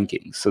affects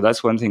ranking. So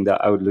that's one thing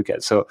that I would look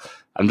at. So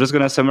I'm just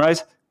going to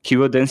summarize: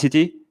 keyword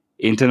density,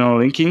 internal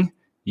linking,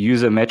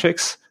 user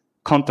metrics,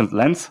 content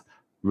length,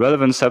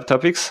 relevant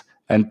subtopics,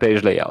 and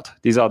page layout.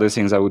 These are the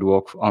things I would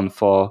work on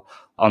for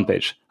on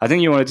page. I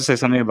think you wanted to say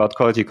something about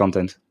quality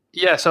content.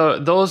 Yeah, so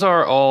those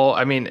are all,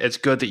 I mean, it's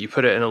good that you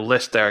put it in a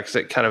list there because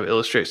it kind of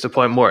illustrates the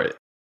point more.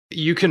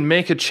 You can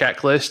make a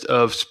checklist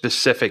of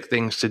specific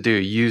things to do.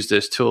 Use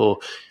this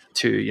tool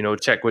to,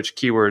 check which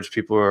keywords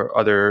people or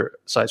other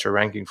sites are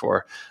ranking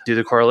for. Do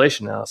the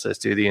correlation analysis,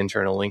 do the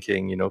internal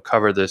linking,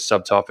 cover the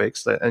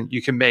subtopics. And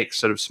you can make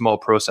sort of small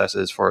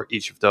processes for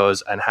each of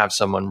those and have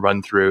someone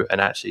run through and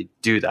actually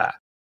do that.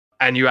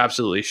 And you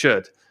absolutely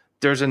should.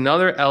 There's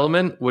another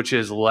element which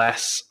is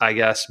less, I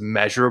guess,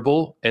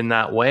 measurable in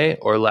that way,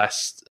 or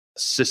less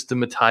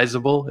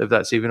systematizable, if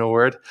that's even a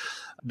word.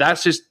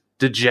 That's just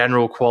the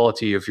general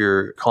quality of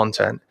your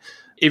content.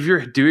 If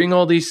you're doing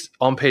all these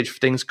on-page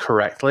things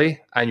correctly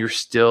and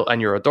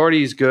your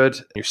authority is good,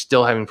 you're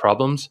still having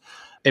problems,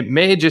 it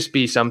may just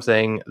be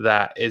something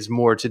that is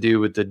more to do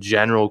with the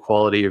general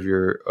quality of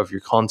your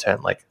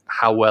content, like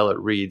how well it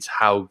reads,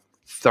 how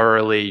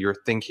thoroughly you're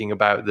thinking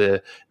about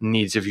the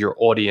needs of your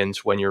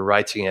audience when you're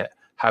writing it,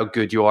 how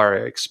good you are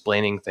at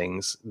explaining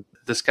things,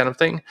 this kind of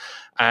thing.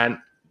 And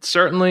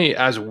certainly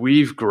as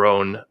we've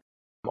grown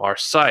our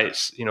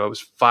sites, it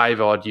was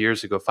 5.5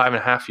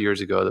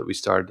 years ago that we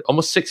started,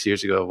 almost 6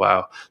 years ago,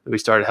 that we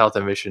started Health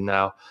Ambition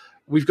now.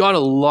 We've got a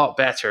lot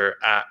better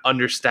at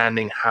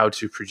understanding how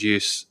to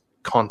produce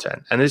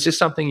content. And it's just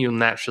something you'll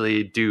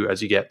naturally do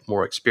as you get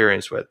more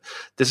experience with.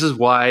 This is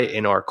why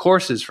in our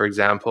courses, for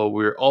example,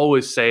 we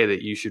always say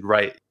that you should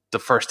write the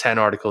first 10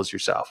 articles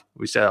yourself.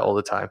 We say that all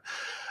the time.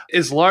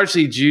 It's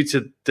largely due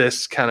to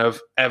this kind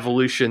of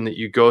evolution that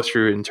you go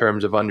through in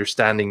terms of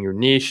understanding your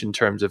niche, in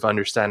terms of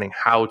understanding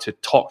how to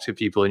talk to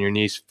people in your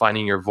niche,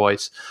 finding your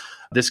voice,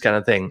 this kind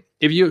of thing.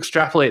 If you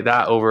extrapolate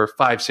that over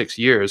 5-6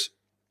 years,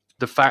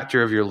 the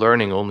factor of your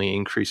learning only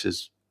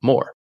increases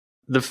more.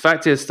 The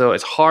fact is, though,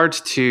 it's hard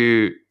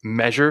to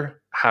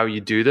measure how you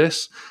do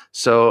this.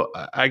 So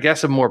I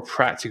guess a more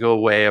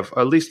practical way of, or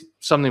at least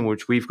something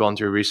which we've gone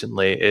through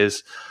recently,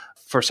 is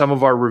for some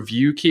of our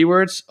review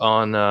keywords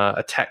on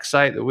a tech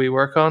site that we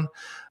work on.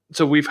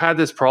 So we've had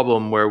this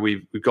problem where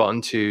we've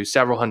gotten to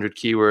several hundred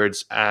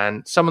keywords,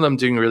 and some of them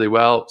doing really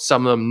well,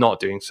 some of them not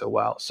doing so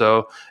well.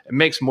 So it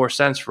makes more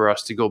sense for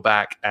us to go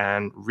back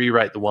and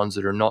rewrite the ones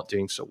that are not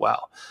doing so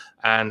well.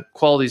 And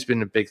quality's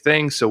been a big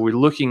thing. So we're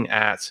looking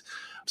at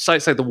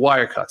sites like the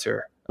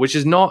Wirecutter, which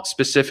is not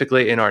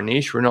specifically in our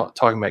niche. We're not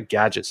talking about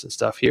gadgets and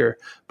stuff here,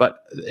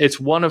 but it's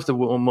one of the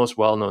most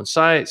well-known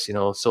sites,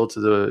 sold to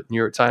the New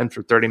York Times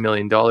for $30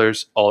 million,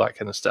 all that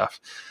kind of stuff.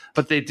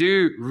 But they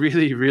do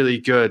really, really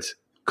good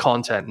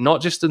content,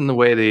 not just in the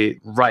way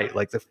they write,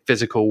 like the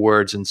physical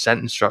words and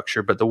sentence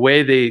structure, but the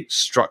way they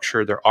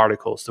structure their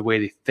articles, the way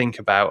they think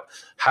about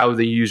how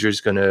the user is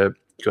going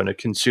to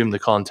consume the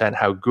content,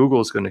 how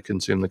Google's going to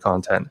consume the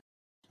content.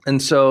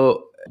 And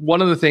so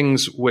one of the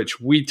things which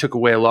we took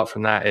away a lot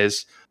from that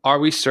is, are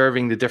we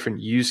serving the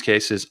different use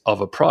cases of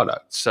a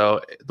product?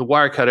 So the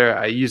Wirecutter,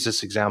 I use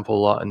this example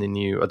a lot in the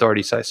new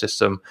Authority Site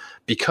System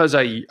because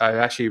I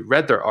actually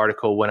read their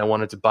article when I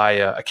wanted to buy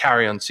a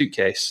carry-on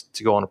suitcase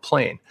to go on a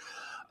plane.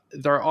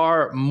 There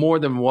are more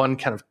than one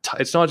kind of,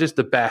 it's not just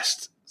the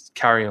best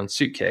carry-on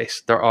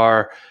suitcase. There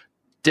are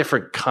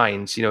different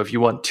kinds, if you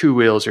want 2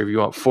 wheels or if you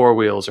want 4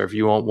 wheels or if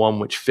you want one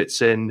which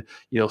fits in,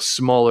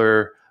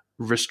 smaller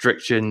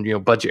restriction,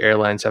 budget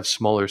airlines have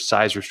smaller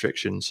size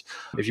restrictions.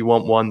 If you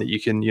want one that you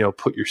can,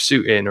 put your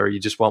suit in, or you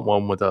just want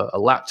one with a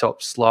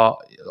laptop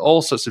slot,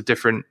 all sorts of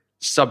different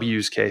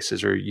sub-use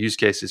cases or use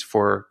cases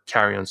for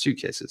carry-on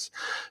suitcases.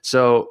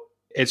 So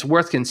it's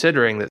worth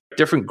considering that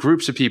different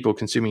groups of people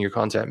consuming your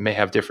content may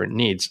have different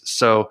needs.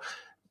 So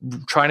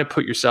trying to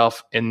put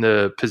yourself in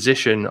the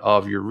position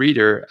of your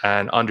reader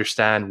and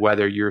understand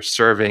whether you're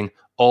serving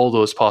all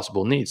those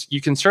possible needs. You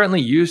can certainly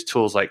use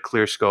tools like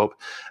ClearScope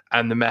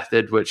and the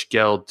method which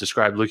Gail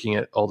described, looking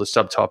at all the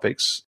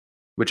subtopics,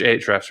 which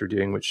Ahrefs were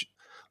doing, which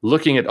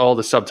looking at all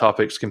the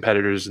subtopics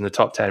competitors in the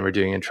top 10 were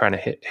doing and trying to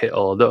hit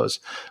all of those.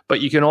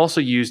 But you can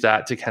also use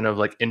that to kind of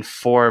like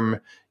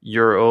inform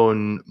your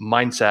own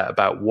mindset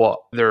about what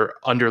their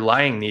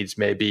underlying needs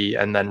may be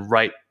and then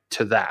write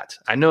to that.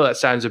 I know that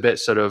sounds a bit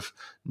sort of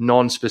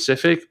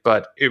non-specific,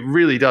 but it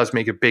really does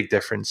make a big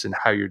difference in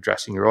how you're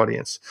addressing your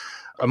audience.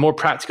 A more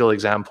practical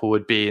example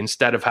would be,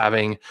 instead of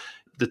having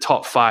the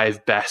top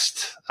 5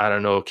 best,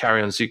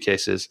 carry-on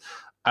suitcases,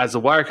 as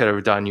the Wirecutter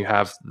have done, you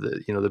have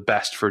the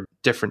best for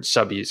different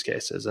sub-use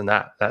cases, and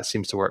that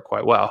seems to work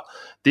quite well.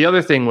 The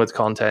other thing with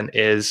content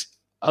is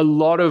a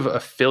lot of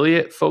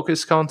affiliate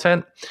focused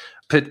content,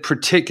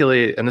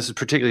 particularly, and this is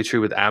particularly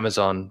true with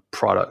Amazon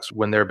products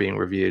when they're being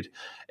reviewed,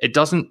 it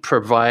doesn't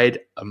provide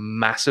a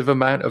massive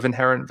amount of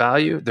inherent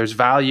value. There's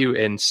value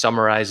in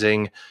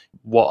summarizing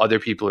what other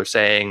people are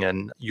saying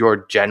and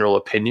your general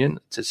opinion.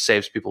 It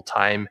saves people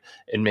time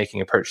in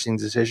making a purchasing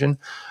decision.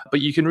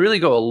 But you can really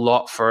go a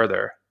lot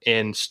further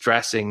in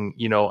stressing,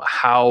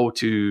 how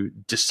to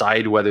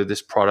decide whether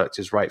this product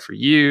is right for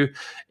you,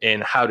 in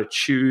how to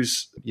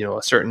choose,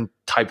 a certain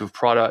type of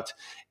product,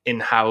 in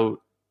how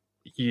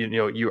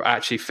you're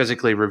actually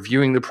physically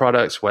reviewing the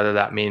products, whether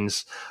that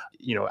means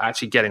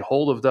actually getting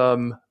hold of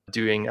them,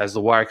 doing, as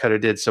the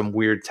Wirecutter did, some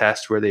weird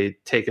test where they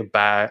take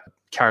a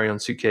carry-on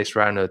suitcase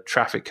around a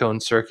traffic cone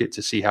circuit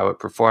to see how it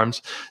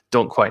performs.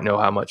 Don't quite know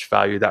how much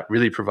value that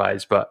really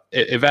provides, but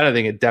if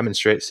anything, it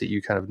demonstrates that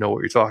you kind of know what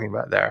you're talking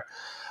about there.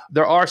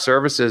 There are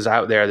services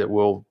out there that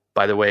will,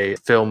 by the way,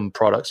 film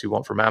products you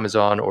want from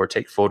Amazon or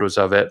take photos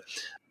of it.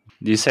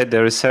 You said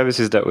there are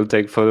services that will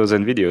take photos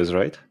and videos,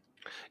 right?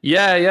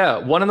 Yeah.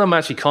 One of them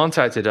actually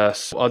contacted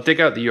us. I'll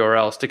dig out the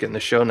URL, stick it in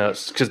the show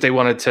notes, because they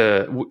wanted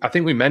to, I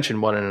think we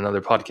mentioned one in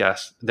another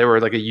podcast. They were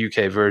like a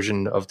UK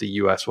version of the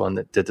US one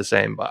that did the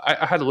same, but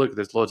I had a look.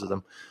 There's loads of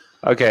them.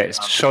 Okay,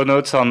 show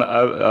notes on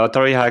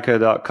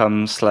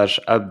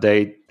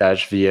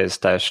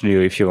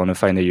authorityhacker.com/update-vs-new if you want to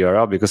find the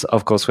URL, because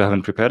of course we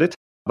haven't prepared it,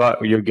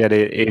 but you'll get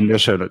it in the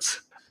show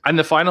notes. And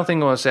the final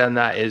thing I want to say on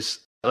that is,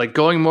 like,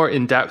 going more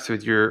in depth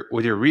with your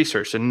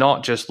research and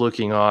not just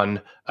looking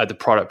at the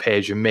product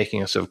page and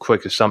making a sort of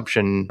quick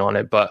assumption on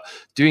it, but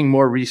doing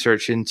more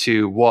research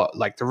into what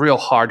like the real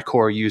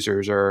hardcore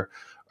users are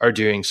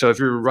doing. So if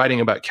you're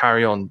writing about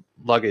carry-on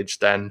luggage,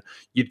 then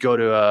you'd go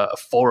to a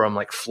forum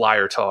like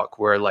Flyer Talk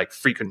where like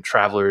frequent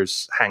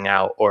travelers hang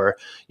out, or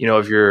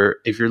if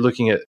you're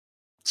looking at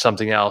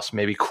something else,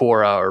 maybe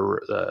Quora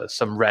or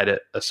some Reddit,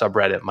 a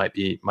subreddit might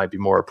be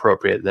more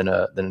appropriate than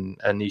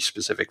a niche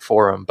specific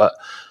forum. But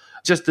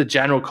just the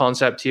general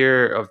concept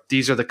here of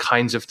these are the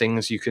kinds of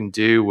things you can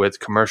do with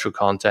commercial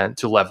content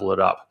to level it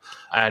up.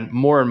 And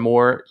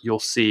more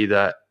you'll see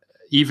that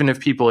even if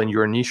people in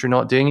your niche are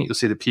not doing it, you'll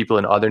see that people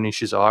in other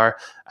niches are.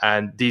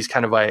 And these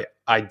kind of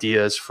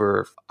ideas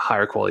for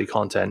higher quality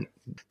content,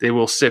 they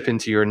will sip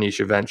into your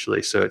niche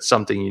eventually. So it's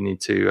something you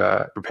need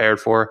to prepare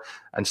for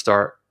and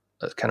start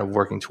kind of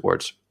working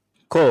towards.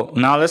 Cool.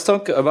 Now let's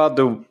talk about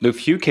the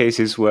few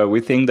cases where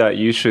we think that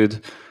you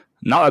should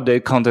not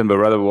update content, but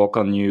rather work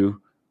on new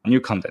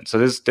content. So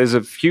there's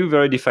a few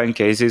very defined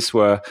cases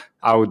where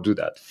I would do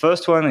that.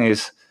 First one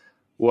is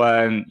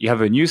when you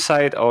have a new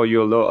site or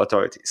you're low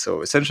authority.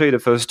 So essentially the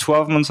first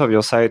 12 months of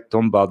your site,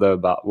 don't bother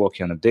about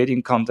working on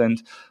updating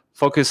content.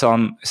 Focus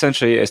on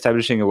essentially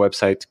establishing a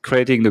website,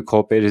 creating the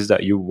core pages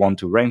that you want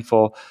to rank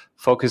for,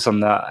 focus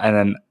on that. And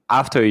then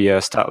after a year,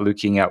 start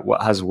looking at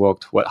what has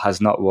worked, what has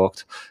not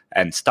worked,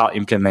 and start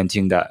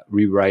implementing that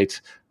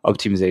rewrite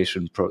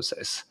optimization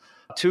process.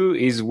 Two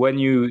is when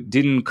you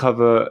didn't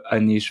cover a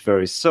niche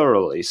very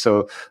thoroughly.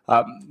 So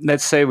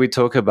let's say we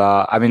talk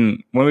about,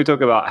 when we talk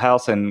about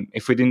health, and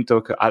if we didn't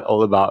talk at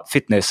all about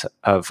fitness,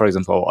 for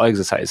example, or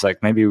exercise,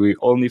 like maybe we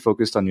only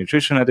focused on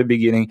nutrition at the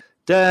beginning,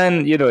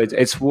 then,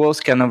 it's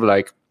worth kind of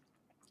like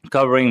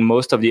covering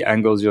most of the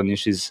angles your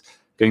niche is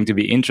going to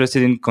be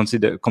interested in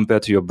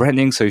compared to your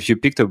branding. So if you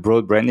picked a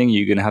broad branding,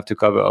 you're going to have to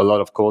cover a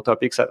lot of core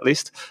topics at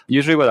least.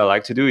 Usually what I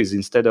like to do is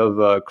instead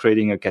of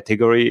creating a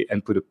category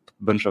and put a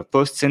bunch of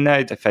posts in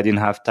there, if I didn't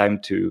have time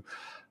to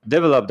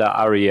develop that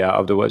area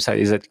of the website,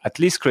 is at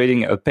least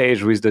creating a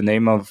page with the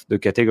name of the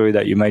category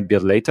that you might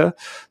build later.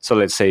 So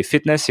let's say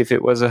fitness, if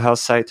it was a health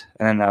site,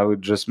 and then I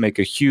would just make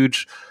a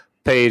huge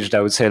page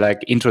that would say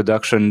like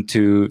introduction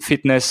to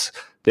fitness,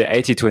 the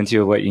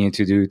 80-20 of what you need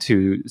to do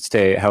to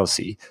stay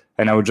healthy.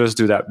 And I would just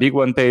do that big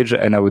one page,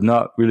 and I would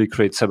not really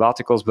create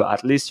sub-articles, but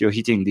at least you're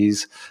hitting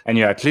these and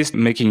you're at least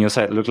making your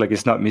site look like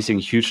it's not missing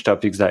huge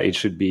topics that it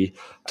should be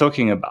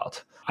talking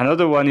about.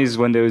 Another one is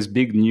when there is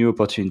big new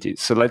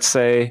opportunities. So let's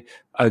say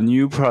a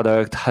new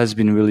product has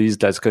been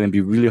released that's going to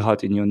be really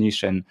hot in your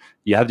niche, and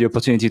you have the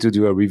opportunity to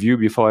do a review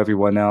before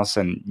everyone else,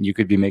 and you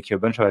could be making a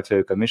bunch of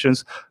affiliate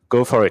commissions.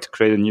 Go for it.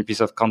 Create a new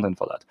piece of content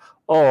for that.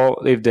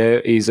 Or if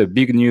there is a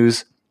big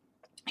news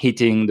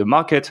hitting the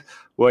market,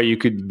 where you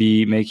could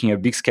be making a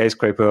big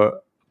skyscraper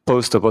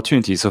post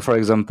opportunity. So for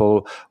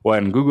example,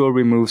 when Google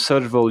removes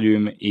search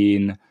volume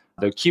in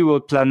the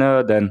keyword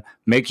planner, then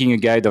making a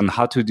guide on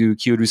how to do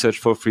keyword research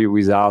for free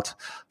without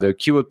the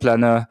keyword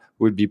planner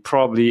would be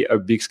probably a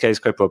big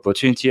skyscraper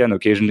opportunity and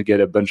occasionally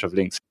get a bunch of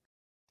links.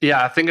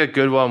 Yeah, I think a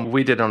good one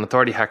we did on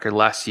Authority Hacker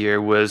last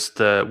year was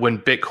when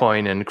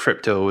Bitcoin and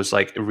crypto was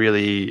like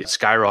really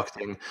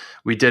skyrocketing.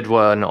 We did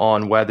one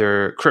on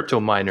whether crypto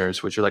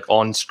miners, which are like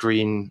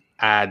on-screen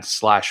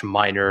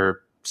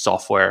ad/miner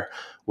software,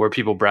 where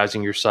people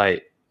browsing your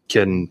site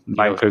can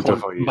mine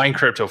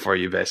crypto for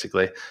you,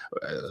 basically.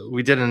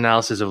 We did an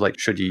analysis of like,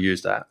 should you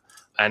use that?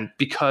 And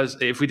because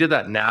if we did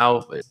that now,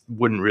 it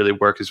wouldn't really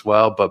work as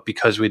well. But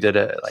because we did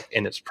it like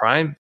in its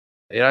prime,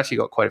 it actually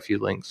got quite a few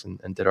links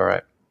and did all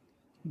right.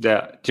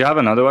 Yeah. Do you have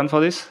another one for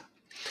this?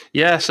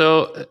 Yeah.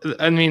 So,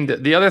 I mean,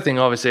 the other thing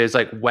obviously is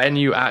like when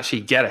you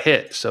actually get a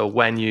hit. So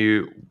when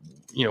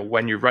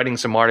when you're writing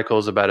some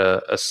articles about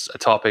a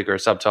topic or a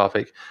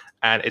subtopic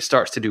and it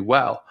starts to do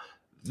well,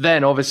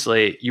 then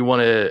obviously you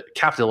want to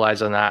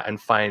capitalize on that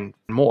and find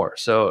more.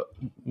 So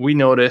we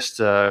noticed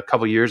a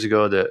couple of years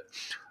ago that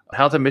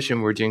Health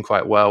Ambition were doing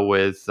quite well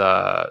with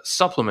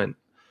supplement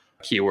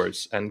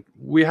keywords. And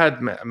we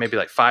had maybe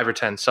like 5 or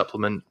 10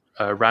 supplement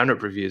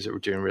roundup reviews that were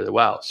doing really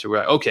well. So we're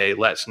like, okay,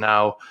 let's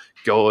now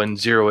go and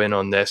zero in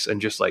on this and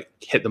just like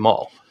hit them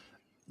all.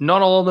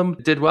 Not all of them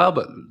did well,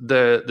 but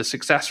the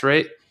success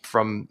rate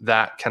from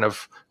that kind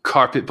of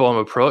carpet bomb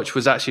approach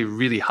was actually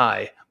really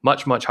high,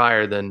 much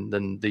higher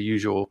than the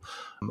usual,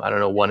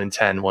 1 in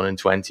 10, 1 in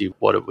 20,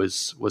 what it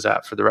was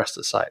at for the rest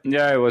of the site.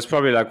 Yeah, it was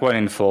probably like 1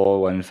 in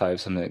 4, 1 in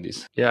 5, something like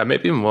this. Yeah,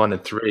 maybe even 1 in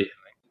 3.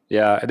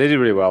 Yeah, they did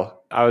really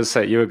well. I was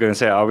say you were going to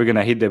say, are we going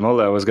to hit them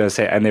all? I was going to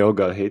say, and they all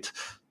got hit.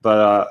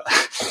 But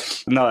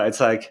no, it's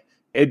like,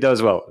 it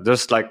does well.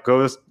 Just like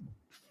go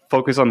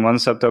focus on one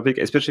subtopic,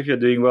 especially if you're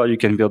doing well, you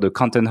can build a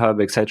content hub,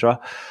 etc.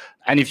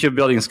 And if you're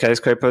building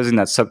skyscrapers in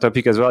that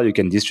subtopic as well, you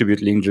can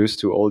distribute link juice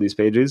to all these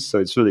pages. So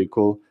it's really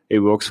cool. It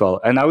works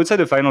well. And I would say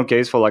the final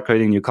case for like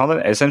creating new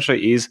content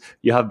essentially is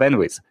you have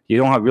bandwidth. You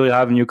don't really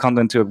have new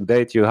content to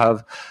update. You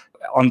have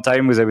on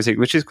time with everything,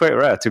 which is quite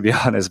rare, to be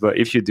honest. But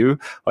if you do,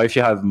 or if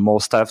you have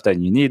more stuff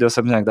than you need or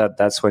something like that,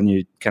 that's when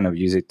you kind of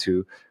use it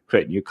to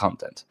create new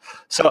content.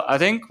 So I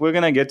think we're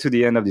going to get to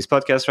the end of this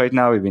podcast right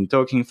now. We've been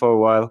talking for a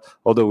while,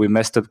 although we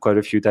messed up quite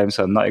a few times.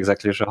 So I'm not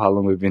exactly sure how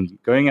long we've been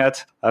going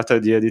at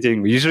after the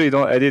editing. We usually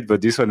don't edit,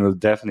 but this one will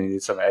definitely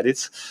need some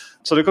edits.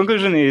 So the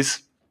conclusion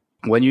is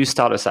when you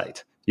start a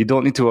site, you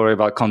don't need to worry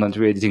about content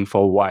re-editing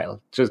for a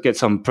while. Just get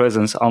some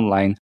presence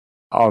online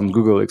on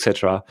Google,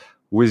 etc.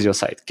 with your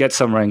site. Get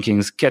some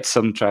rankings, get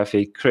some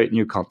traffic, create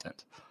new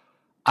content.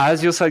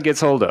 As your site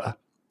gets older,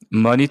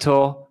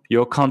 monitor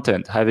your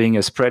content, having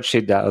a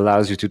spreadsheet that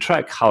allows you to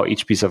track how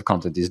each piece of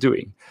content is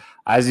doing.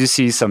 As you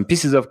see some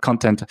pieces of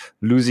content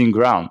losing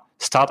ground,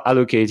 start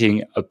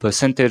allocating a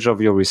percentage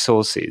of your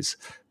resources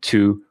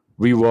to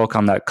rework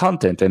on that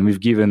content. And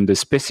we've given the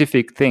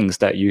specific things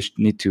that you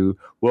need to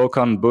work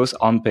on both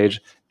on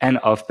page and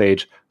off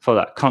page for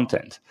that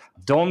content.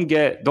 Don't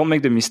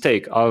make the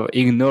mistake of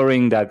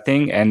ignoring that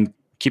thing and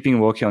keeping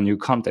working on new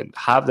content.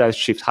 Have that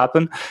shift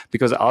happen,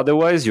 because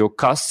otherwise your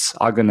costs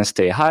are going to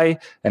stay high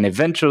and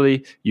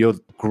eventually your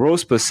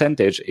gross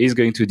percentage is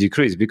going to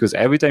decrease, because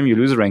every time you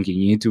lose ranking,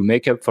 you need to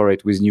make up for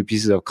it with new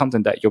pieces of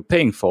content that you're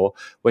paying for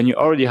when you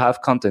already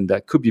have content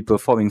that could be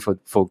performing for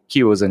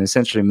keywords and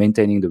essentially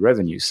maintaining the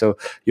revenue. So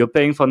you're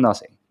paying for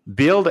nothing.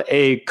 Build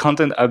a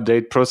content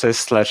update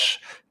process /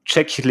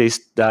 checklist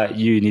that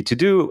you need to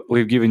do.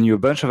 We've given you a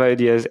bunch of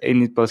ideas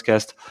in this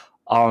podcast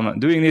on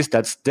doing this.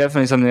 That's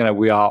definitely something that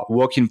we are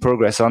work in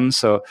progress on.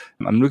 So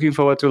I'm looking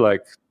forward to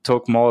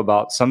talk more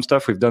about some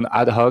stuff. We've done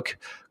ad hoc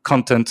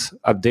content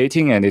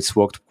updating and it's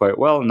worked quite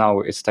well. Now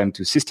it's time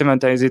to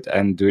systematize it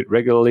and do it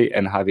regularly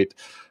and have it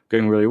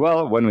going really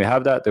well. When we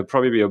have that, there'll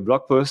probably be a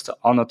blog post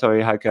on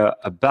Authority Hacker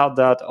about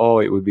that,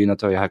 or it would be in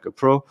Authority Hacker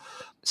Pro.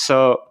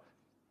 So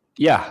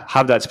yeah,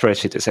 have that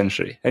spreadsheet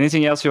essentially.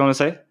 Anything else you want to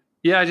say?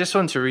 Yeah, I just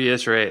want to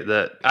reiterate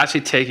that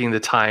actually taking the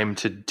time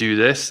to do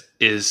this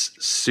is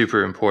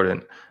super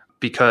important,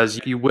 because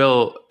you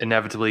will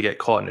inevitably get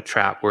caught in a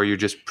trap where you're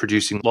just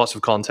producing lots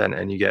of content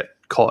and you get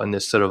caught in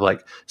this sort of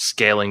like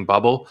scaling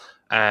bubble.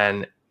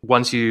 And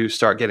once you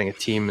start getting a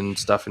team and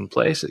stuff in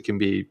place, it can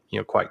be,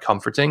 quite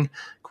comforting,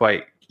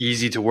 quite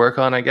easy to work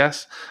on, I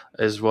guess,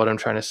 is what I'm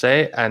trying to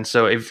say. And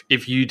so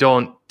if you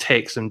don't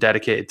take some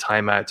dedicated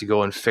time out to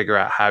go and figure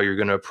out how you're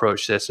going to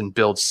approach this and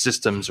build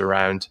systems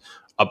around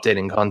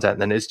updating content,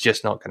 then it's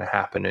just not going to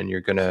happen, and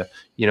you're going to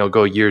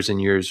go years and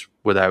years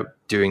without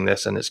doing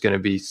this, and it's going to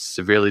be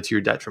severely to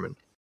your detriment.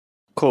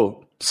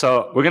 Cool.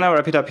 So we're going to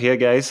wrap it up here,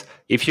 guys.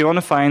 If you want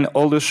to find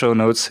all the show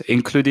notes,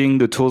 including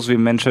the tools we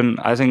mentioned,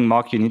 I think,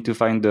 Mark, you need to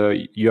find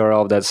the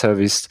URL of that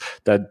service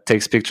that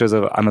takes pictures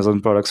of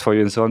Amazon products for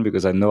you and so on,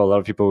 because I know a lot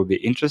of people will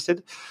be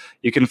interested.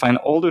 You can find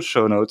all the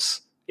show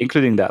notes,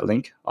 including that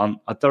link,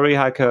 on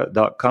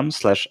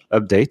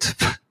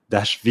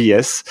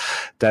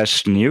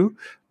authorityhacker.com/update-vs-new.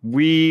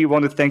 We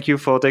want to thank you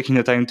for taking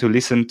the time to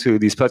listen to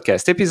this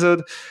podcast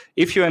episode.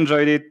 If you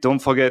enjoyed it, don't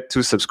forget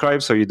to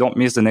subscribe so you don't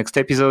miss the next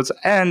episodes.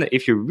 And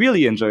if you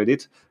really enjoyed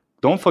it,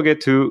 don't forget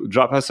to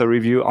drop us a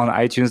review on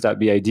iTunes. That'd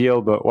be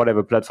ideal, but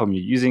whatever platform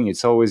you're using,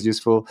 it's always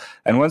useful.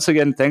 And once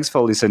again, thanks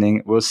for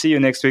listening. We'll see you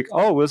next week.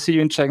 Oh, we'll see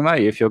you in Chiang Mai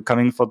if you're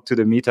coming to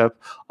the meetup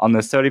on the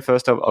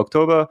 31st of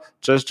October.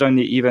 Just join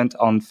the event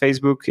on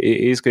Facebook. It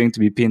is going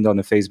to be pinned on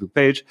the Facebook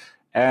page.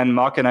 And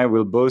Mark and I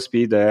will both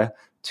be there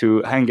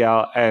to hang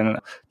out and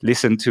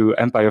listen to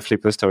Empire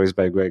Flipper stories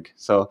by Greg.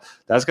 So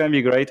that's going to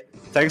be great.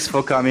 Thanks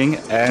for coming,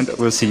 and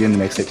we'll see you in the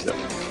next episode.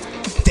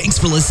 Thanks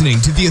for listening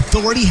to the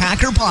Authority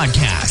Hacker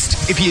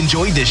Podcast. If you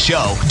enjoyed this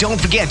show,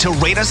 don't forget to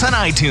rate us on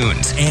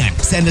iTunes and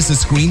send us a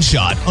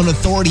screenshot on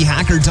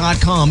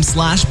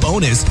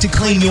authorityhacker.com/bonus to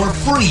claim your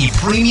free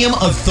premium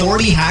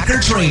Authority Hacker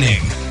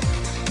training.